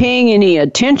 not paying any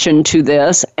attention to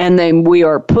this, and then we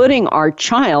are putting our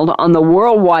child on the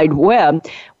World Wide Web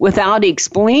without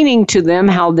explaining to them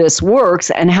how this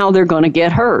works and how they're going to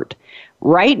get hurt.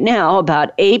 Right now,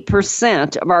 about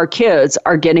 8% of our kids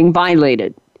are getting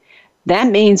violated.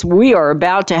 That means we are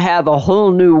about to have a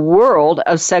whole new world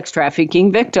of sex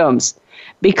trafficking victims,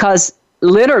 because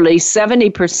literally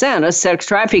 70% of sex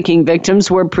trafficking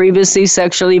victims were previously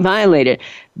sexually violated.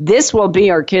 This will be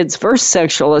our kids' first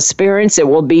sexual experience. It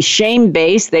will be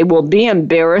shame-based. They will be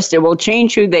embarrassed. It will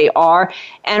change who they are,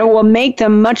 and it will make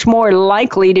them much more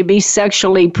likely to be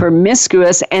sexually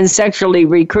promiscuous and sexually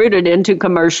recruited into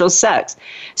commercial sex.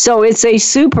 So it's a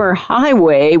super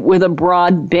highway with a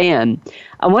broad ban.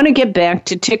 I want to get back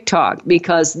to TikTok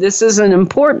because this is an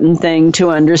important thing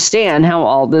to understand how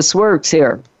all this works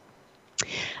here.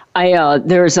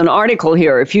 There's an article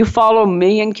here. If you follow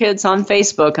me and kids on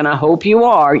Facebook, and I hope you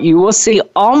are, you will see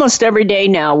almost every day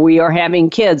now we are having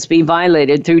kids be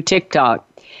violated through TikTok.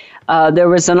 There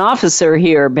was an officer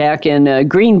here back in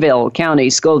Greenville County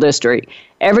School District.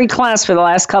 Every class for the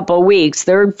last couple of weeks,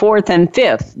 3rd, 4th, and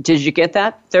 5th. Did you get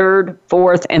that? 3rd,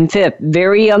 4th, and 5th.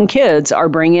 Very young kids are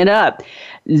bringing it up.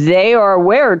 They are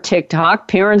aware of TikTok.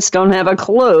 Parents don't have a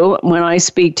clue. When I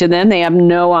speak to them, they have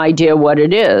no idea what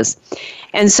it is.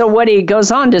 And so what he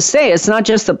goes on to say, it's not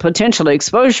just the potential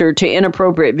exposure to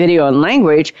inappropriate video and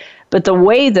language, but the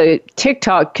way the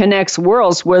TikTok connects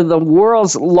worlds with the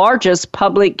world's largest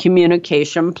public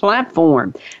communication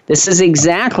platform. This is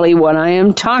exactly what I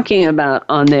am talking about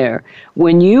on there.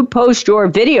 When you post your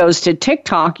videos to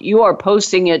TikTok, you are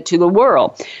posting it to the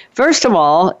world. First of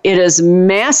all, it is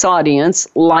mass audience,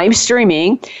 live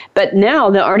streaming, but now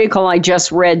the article I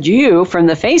just read you from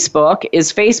the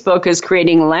Facebook is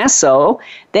creating Lasso.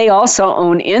 They also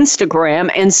own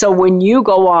Instagram, and so when you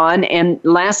go on and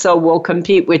Lasso will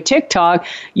compete with TikTok,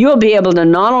 you'll be able to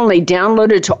not only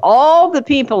download it to all the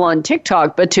people on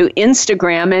TikTok, but to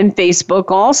Instagram and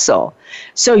Facebook also.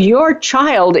 So your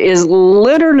child is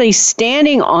literally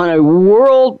standing on a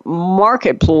world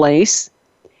marketplace,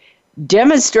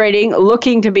 demonstrating,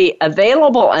 looking to be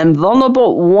available and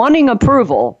vulnerable, wanting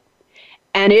approval.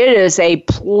 And it is a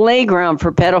playground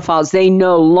for pedophiles. They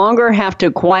no longer have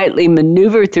to quietly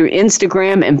maneuver through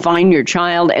Instagram and find your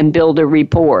child and build a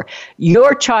rapport.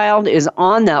 Your child is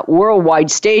on that worldwide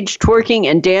stage twerking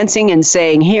and dancing and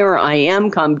saying, "Here I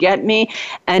am, come get me."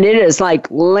 And it is like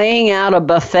laying out a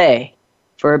buffet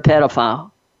for a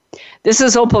pedophile. This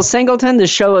is Opal Singleton. The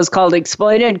show is called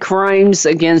Exploited: Crimes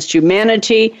Against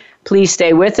Humanity. Please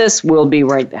stay with us. We'll be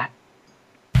right back.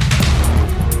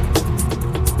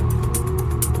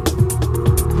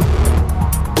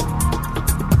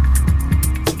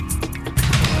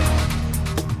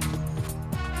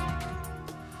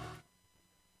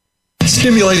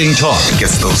 Stimulating talk.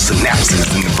 Gets those synapses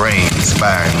in the brain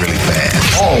firing really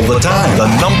fast. All the time. The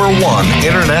 #1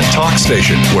 Internet talk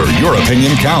station where your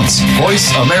opinion counts.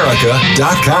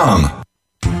 VoiceAmerica.com.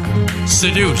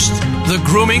 Seduced: The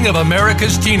Grooming of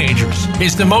America's Teenagers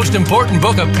is the most important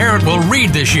book a parent will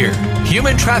read this year.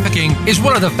 Human trafficking is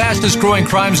one of the fastest growing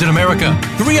crimes in America.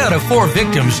 3 out of 4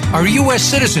 victims are U.S.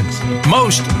 citizens.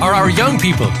 Most are our young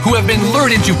people who have been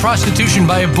lured into prostitution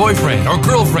by a boyfriend or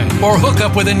girlfriend or hook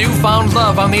up with a newfound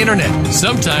love on the internet.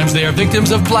 Sometimes they are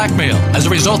victims of blackmail as a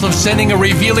result of sending a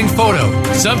revealing photo.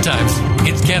 Sometimes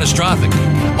it's catastrophic.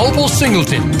 Opal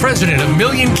Singleton, president of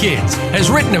Million Kids, has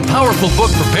written a powerful book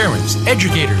for parents,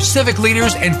 educators, civic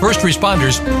leaders, and first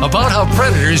responders about how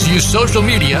predators use social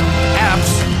media,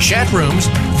 apps, chat rooms,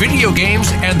 video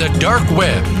games, and the dark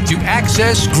web to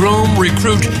access, groom,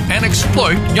 recruit, and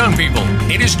exploit young people.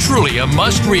 It is truly a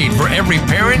must-read for every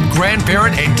parent,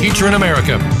 grandparent, and teacher in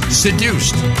America.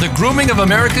 Seduced: The Grooming of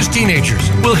America's Teenagers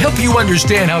will help you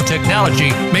understand how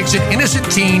technology makes an innocent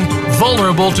teen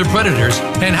vulnerable to predators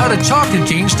and how to talk to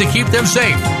teens to keep them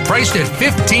safe. Priced at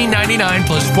 $15.99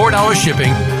 plus $4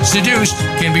 shipping, Seduced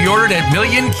can be ordered at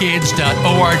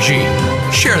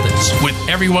millionkids.org. Share this with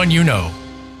everyone you know.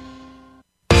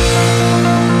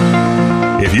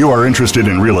 If you are interested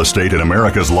in real estate in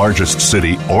America's largest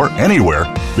city or anywhere,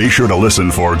 be sure to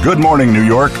listen for Good Morning New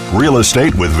York Real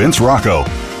Estate with Vince Rocco.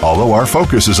 Although our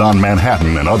focus is on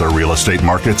Manhattan and other real estate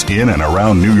markets in and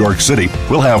around New York City,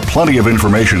 we'll have plenty of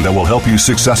information that will help you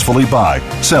successfully buy,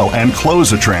 sell, and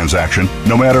close a transaction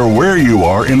no matter where you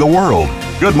are in the world.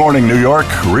 Good Morning New York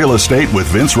Real Estate with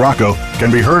Vince Rocco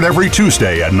can be heard every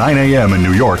Tuesday at 9 a.m. in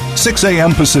New York, 6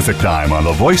 a.m. Pacific Time on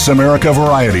the Voice America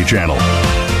Variety Channel.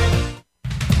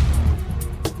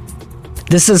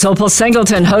 This is Opal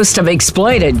Singleton, host of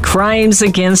Exploited: Crimes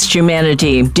Against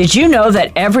Humanity. Did you know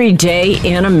that every day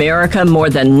in America, more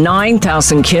than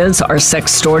 9,000 kids are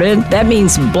sextorted? That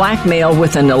means blackmail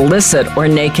with an illicit or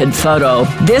naked photo.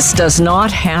 This does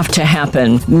not have to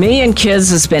happen. Million Kids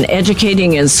has been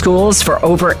educating in schools for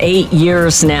over 8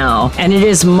 years now, and it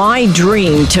is my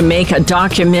dream to make a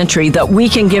documentary that we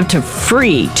can give to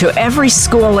free to every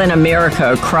school in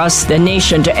America across the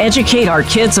nation to educate our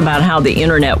kids about how the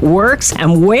internet works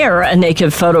and where a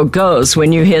naked photo goes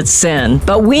when you hit send.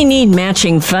 But we need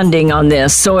matching funding on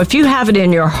this, so if you have it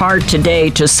in your heart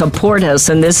today to support us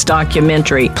in this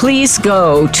documentary, please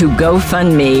go to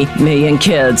GoFundMe Million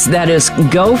Kids. That is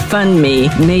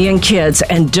GoFundMe Million Kids,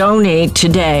 and donate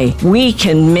today. We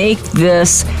can make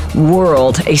this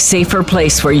world a safer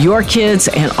place for your kids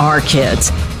and our kids.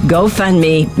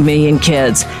 GoFundMe Million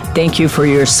Kids. Thank you for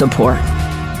your support.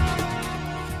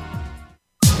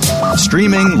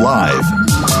 Streaming live,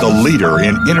 the leader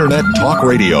in Internet Talk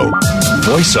Radio,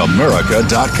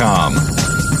 VoiceAmerica.com.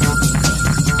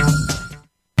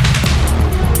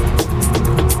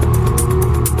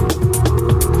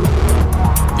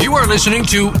 You are listening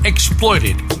to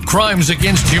Exploited: Crimes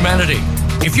Against Humanity.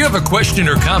 If you have a question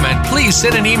or comment, please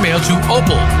send an email to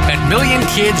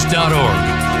opal@millionkids.org.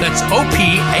 That's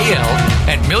OPAL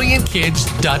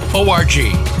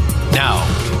 @millionkids.org. Now,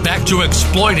 back to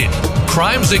Exploited: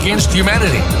 Crimes Against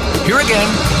Humanity. Here again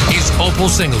is Opal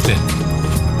Singleton.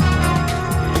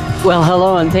 Well,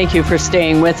 hello, and thank you for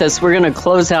staying with us. We're going to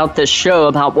close out this show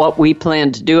about what we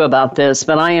plan to do about this,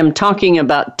 but I am talking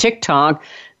about TikTok,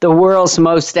 the world's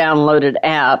most downloaded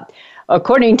app.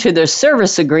 According to the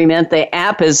service agreement, the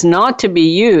app is not to be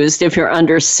used if you're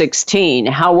under 16.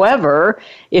 However,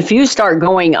 if you start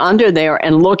going under there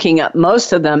and looking at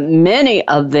most of them, many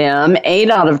of them, 8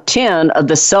 out of 10 of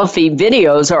the selfie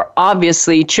videos are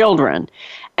obviously children.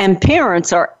 And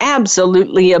parents are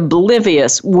absolutely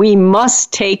oblivious. We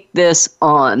must take this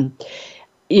on.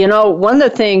 You know, one of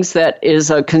the things that is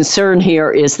a concern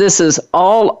here is this is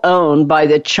all owned by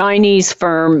the Chinese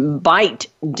firm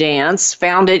ByteDance,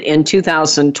 founded in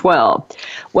 2012.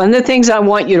 One of the things I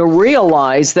want you to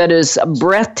realize that is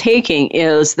breathtaking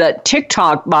is that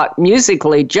TikTok bought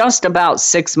Musical.ly just about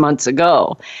 6 months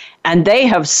ago, and they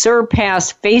have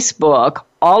surpassed Facebook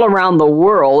all around the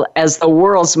world as the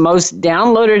world's most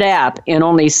downloaded app in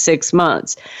only 6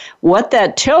 months. What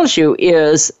that tells you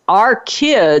is our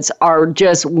kids are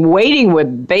just waiting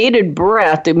with bated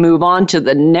breath to move on to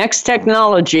the next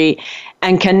technology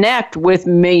and connect with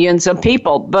millions of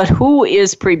people. But who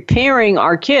is preparing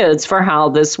our kids for how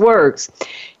this works?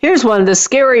 Here's one of the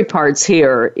scary parts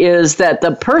here is that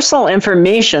the personal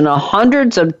information of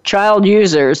hundreds of child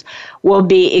users will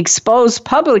be exposed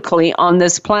publicly on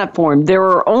this platform. There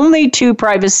are only 2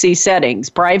 privacy settings,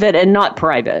 private and not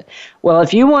private. Well,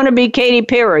 if you want to be Katy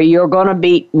Perry, you're going to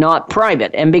be not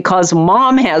private. And because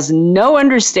mom has no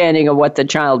understanding of what the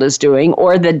child is doing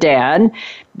or the dad,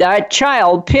 that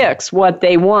child picks what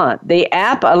they want. The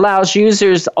app allows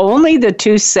users only the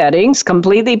 2 settings,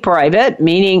 completely private,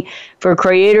 meaning for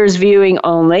creators viewing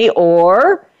only,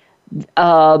 or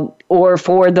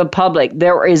for the public.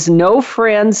 There is no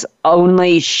friends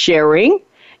only sharing.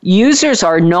 Users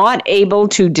are not able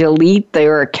to delete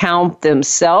their account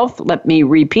themselves. Let me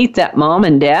repeat that, mom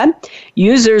and dad.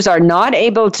 Users are not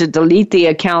able to delete the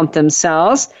account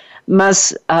themselves.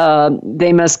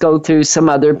 They must go through some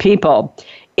other people.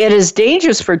 It is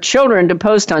dangerous for children to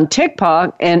post on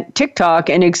TikTok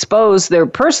and expose their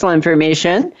personal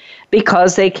information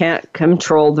because they can't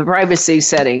control the privacy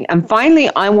setting. And finally,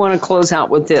 I want to close out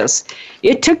with this.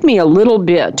 It took me a little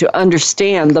bit to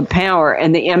understand the power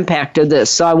and the impact of this,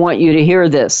 so I want you to hear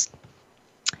this.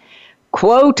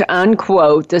 Quote,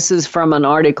 unquote, this is from an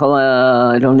article.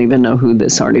 I don't even know who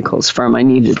this article is from. I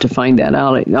needed to find that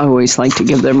out. I always like to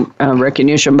give them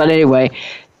recognition. But anyway,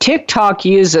 TikTok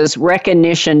uses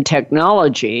recognition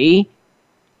technology.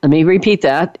 Let me repeat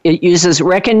that. It uses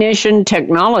recognition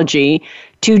technology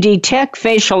to detect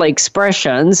facial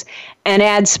expressions and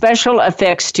add special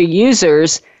effects to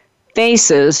users'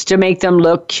 faces to make them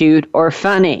look cute or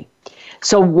funny.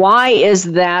 So why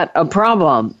is that a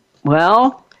problem?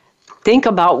 Well, think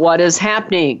about what is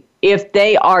happening. If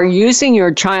they are using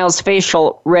your child's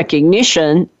facial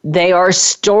recognition, they are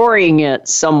storing it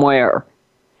somewhere.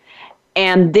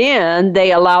 And then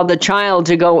they allow the child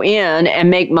to go in and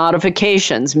make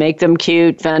modifications, make them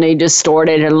cute, funny,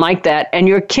 distorted, and like that. And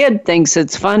your kid thinks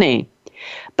it's funny.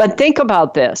 But think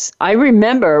about this. I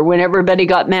remember when everybody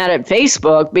got mad at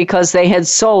Facebook because they had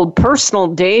sold personal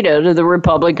data to the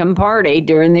Republican Party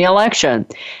during the election.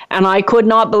 And I could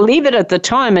not believe it at the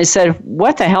time. I said,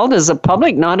 what the hell, does the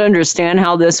public not understand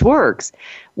how this works?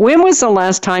 When was the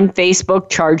last time Facebook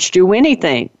charged you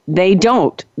anything? They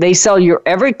don't. They sell your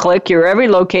every click, your every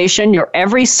location, your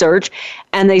every search,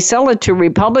 and they sell it to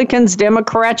Republicans,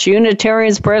 Democrats,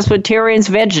 Unitarians, Presbyterians,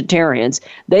 Vegetarians.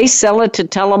 They sell it to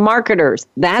telemarketers.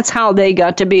 That's how they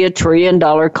got to be $1 trillion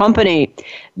company.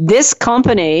 This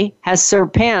company has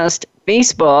surpassed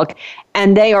Facebook,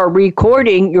 and they are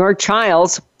recording your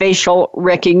child's facial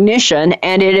recognition,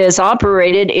 and it is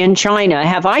operated in China.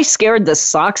 Have I scared the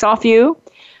socks off you?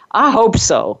 I hope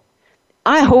so.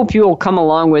 I hope you'll come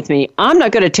along with me. I'm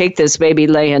not going to take this baby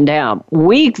laying down.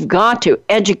 We've got to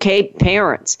educate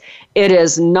parents. It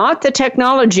is not the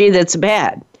technology that's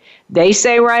bad. They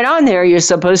say right on there, you're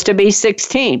supposed to be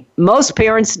 16. Most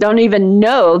parents don't even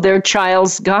know their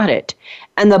child's got it.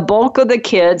 And the bulk of the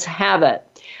kids have it.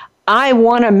 I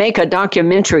want to make a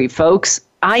documentary, folks.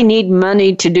 I need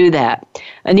money to do that.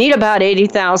 I need about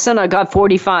 80,000. I got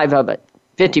 45 of it,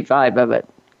 55 of it.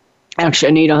 Actually,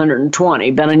 I need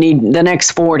 120, but I need the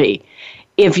next 40.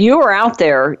 If you are out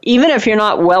there, even if you're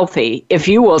not wealthy, if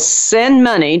you will send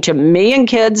money to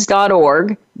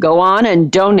millionkids.org, go on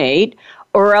and donate,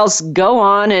 or else go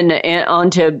on and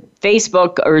onto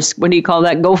Facebook, or what do you call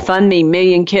that? GoFundMe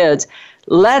Million Kids.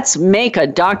 Let's make a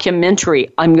documentary.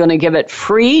 I'm going to give it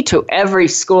free to every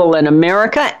school in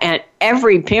America, and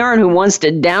every parent who wants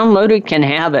to download it can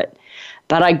have it.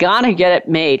 But I got to get it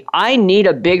made. I need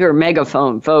a bigger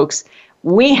megaphone, folks.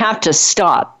 We have to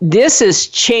stop. This is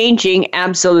changing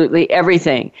absolutely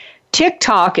everything.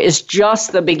 TikTok is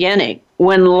just the beginning.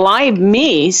 When Live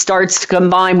Me starts to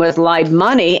combine with Live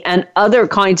Money and other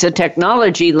kinds of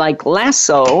technology like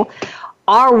Lasso,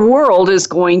 our world is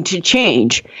going to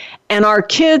change. And our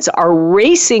kids are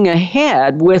racing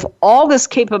ahead with all this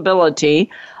capability,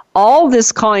 all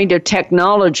this kind of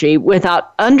technology,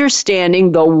 without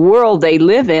understanding the world they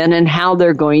live in and how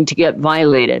they're going to get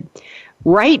violated.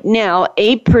 Right now,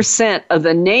 8% of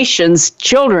the nation's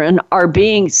children are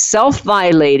being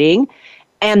self-violating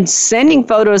and sending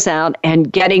photos out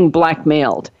and getting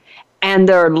blackmailed. And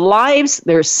their lives,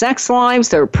 their sex lives,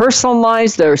 their personal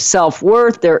lives, their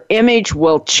self-worth, their image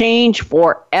will change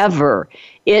forever.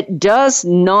 It does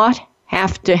not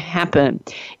have to happen.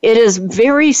 It is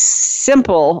very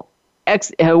simple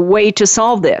way to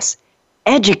solve this.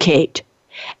 Educate.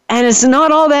 And it's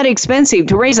not all that expensive.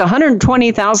 To raise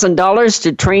 $120,000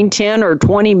 to train 10 or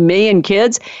 20 million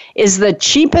kids is the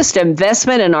cheapest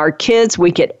investment in our kids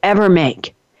we could ever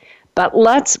make. But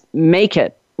let's make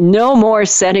it. No more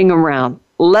sitting around.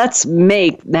 Let's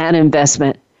make that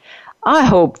investment. I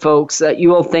hope, folks, that you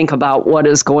will think about what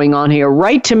is going on here.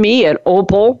 Write to me at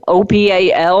Opal,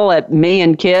 OPAL, at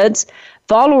Million Kids.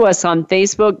 Follow us on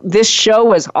Facebook. This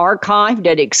show is archived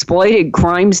at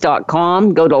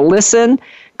exploitedcrimes.com. Go to listen.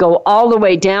 Go all the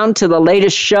way down to the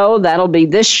latest show. That'll be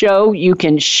this show. You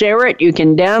can share it. You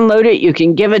can download it. You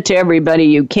can give it to everybody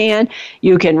you can.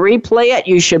 You can replay it.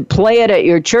 You should play it at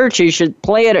your church. You should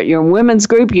play it at your women's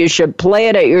group. You should play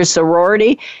it at your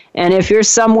sorority. And if you're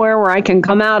somewhere where I can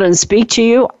come out and speak to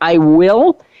you, I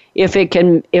will, if we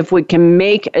can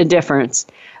make a difference.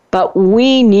 But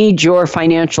we need your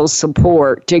financial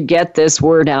support to get this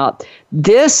word out.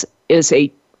 This is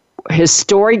a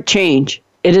historic change.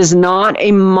 It is not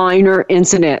a minor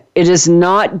incident. It is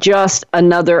not just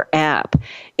another app.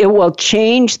 It will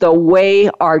change the way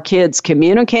our kids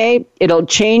communicate. It'll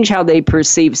change how they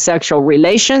perceive sexual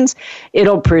relations.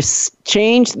 It'll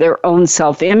change their own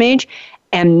self-image.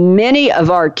 And many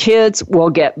of our kids will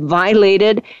get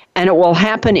violated, and it will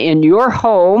happen in your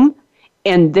home,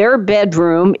 in their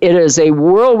bedroom. It is a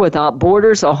world without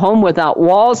borders, a home without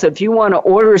walls. If you want to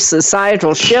order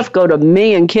Societal Shift, go to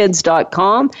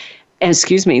millionkids.com.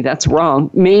 Excuse me, that's wrong.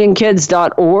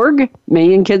 millionkids.org,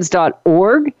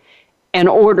 and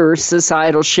order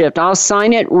Societal Shift. I'll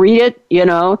sign it, read it,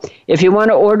 If you want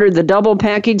to order the double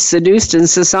package, Seduced and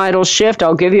Societal Shift,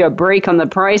 I'll give you a break on the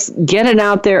price. Get it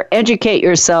out there. Educate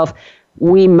yourself.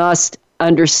 We must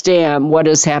understand what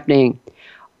is happening.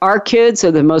 Our kids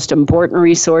are the most important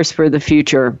resource for the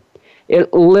future.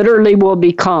 It literally will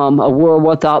become a world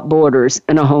without borders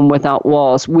and a home without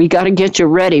walls. We got to get you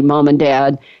ready, Mom and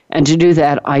Dad. And to do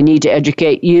that, I need to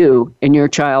educate you and your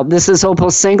child. This is Opal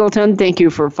Singleton. Thank you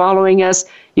for following us.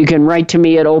 You can write to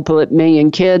me at Opal at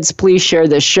Million Kids. Please share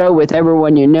this show with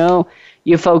everyone you know.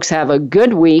 You folks have a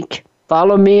good week.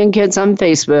 Follow Million Kids on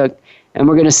Facebook. And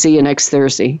we're going to see you next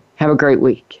Thursday. Have a great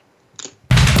week.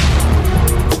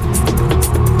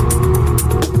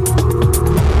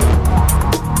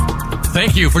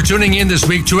 Thank you for tuning in this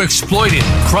week to Exploited,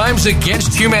 Crimes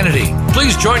Against Humanity.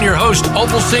 Please join your host,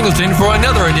 Opal Singleton, for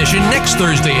another edition next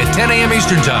Thursday at 10 a.m.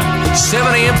 Eastern Time, 7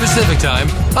 a.m. Pacific Time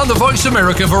on the Voice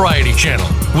America Variety Channel.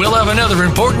 We'll have another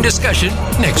important discussion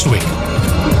next week.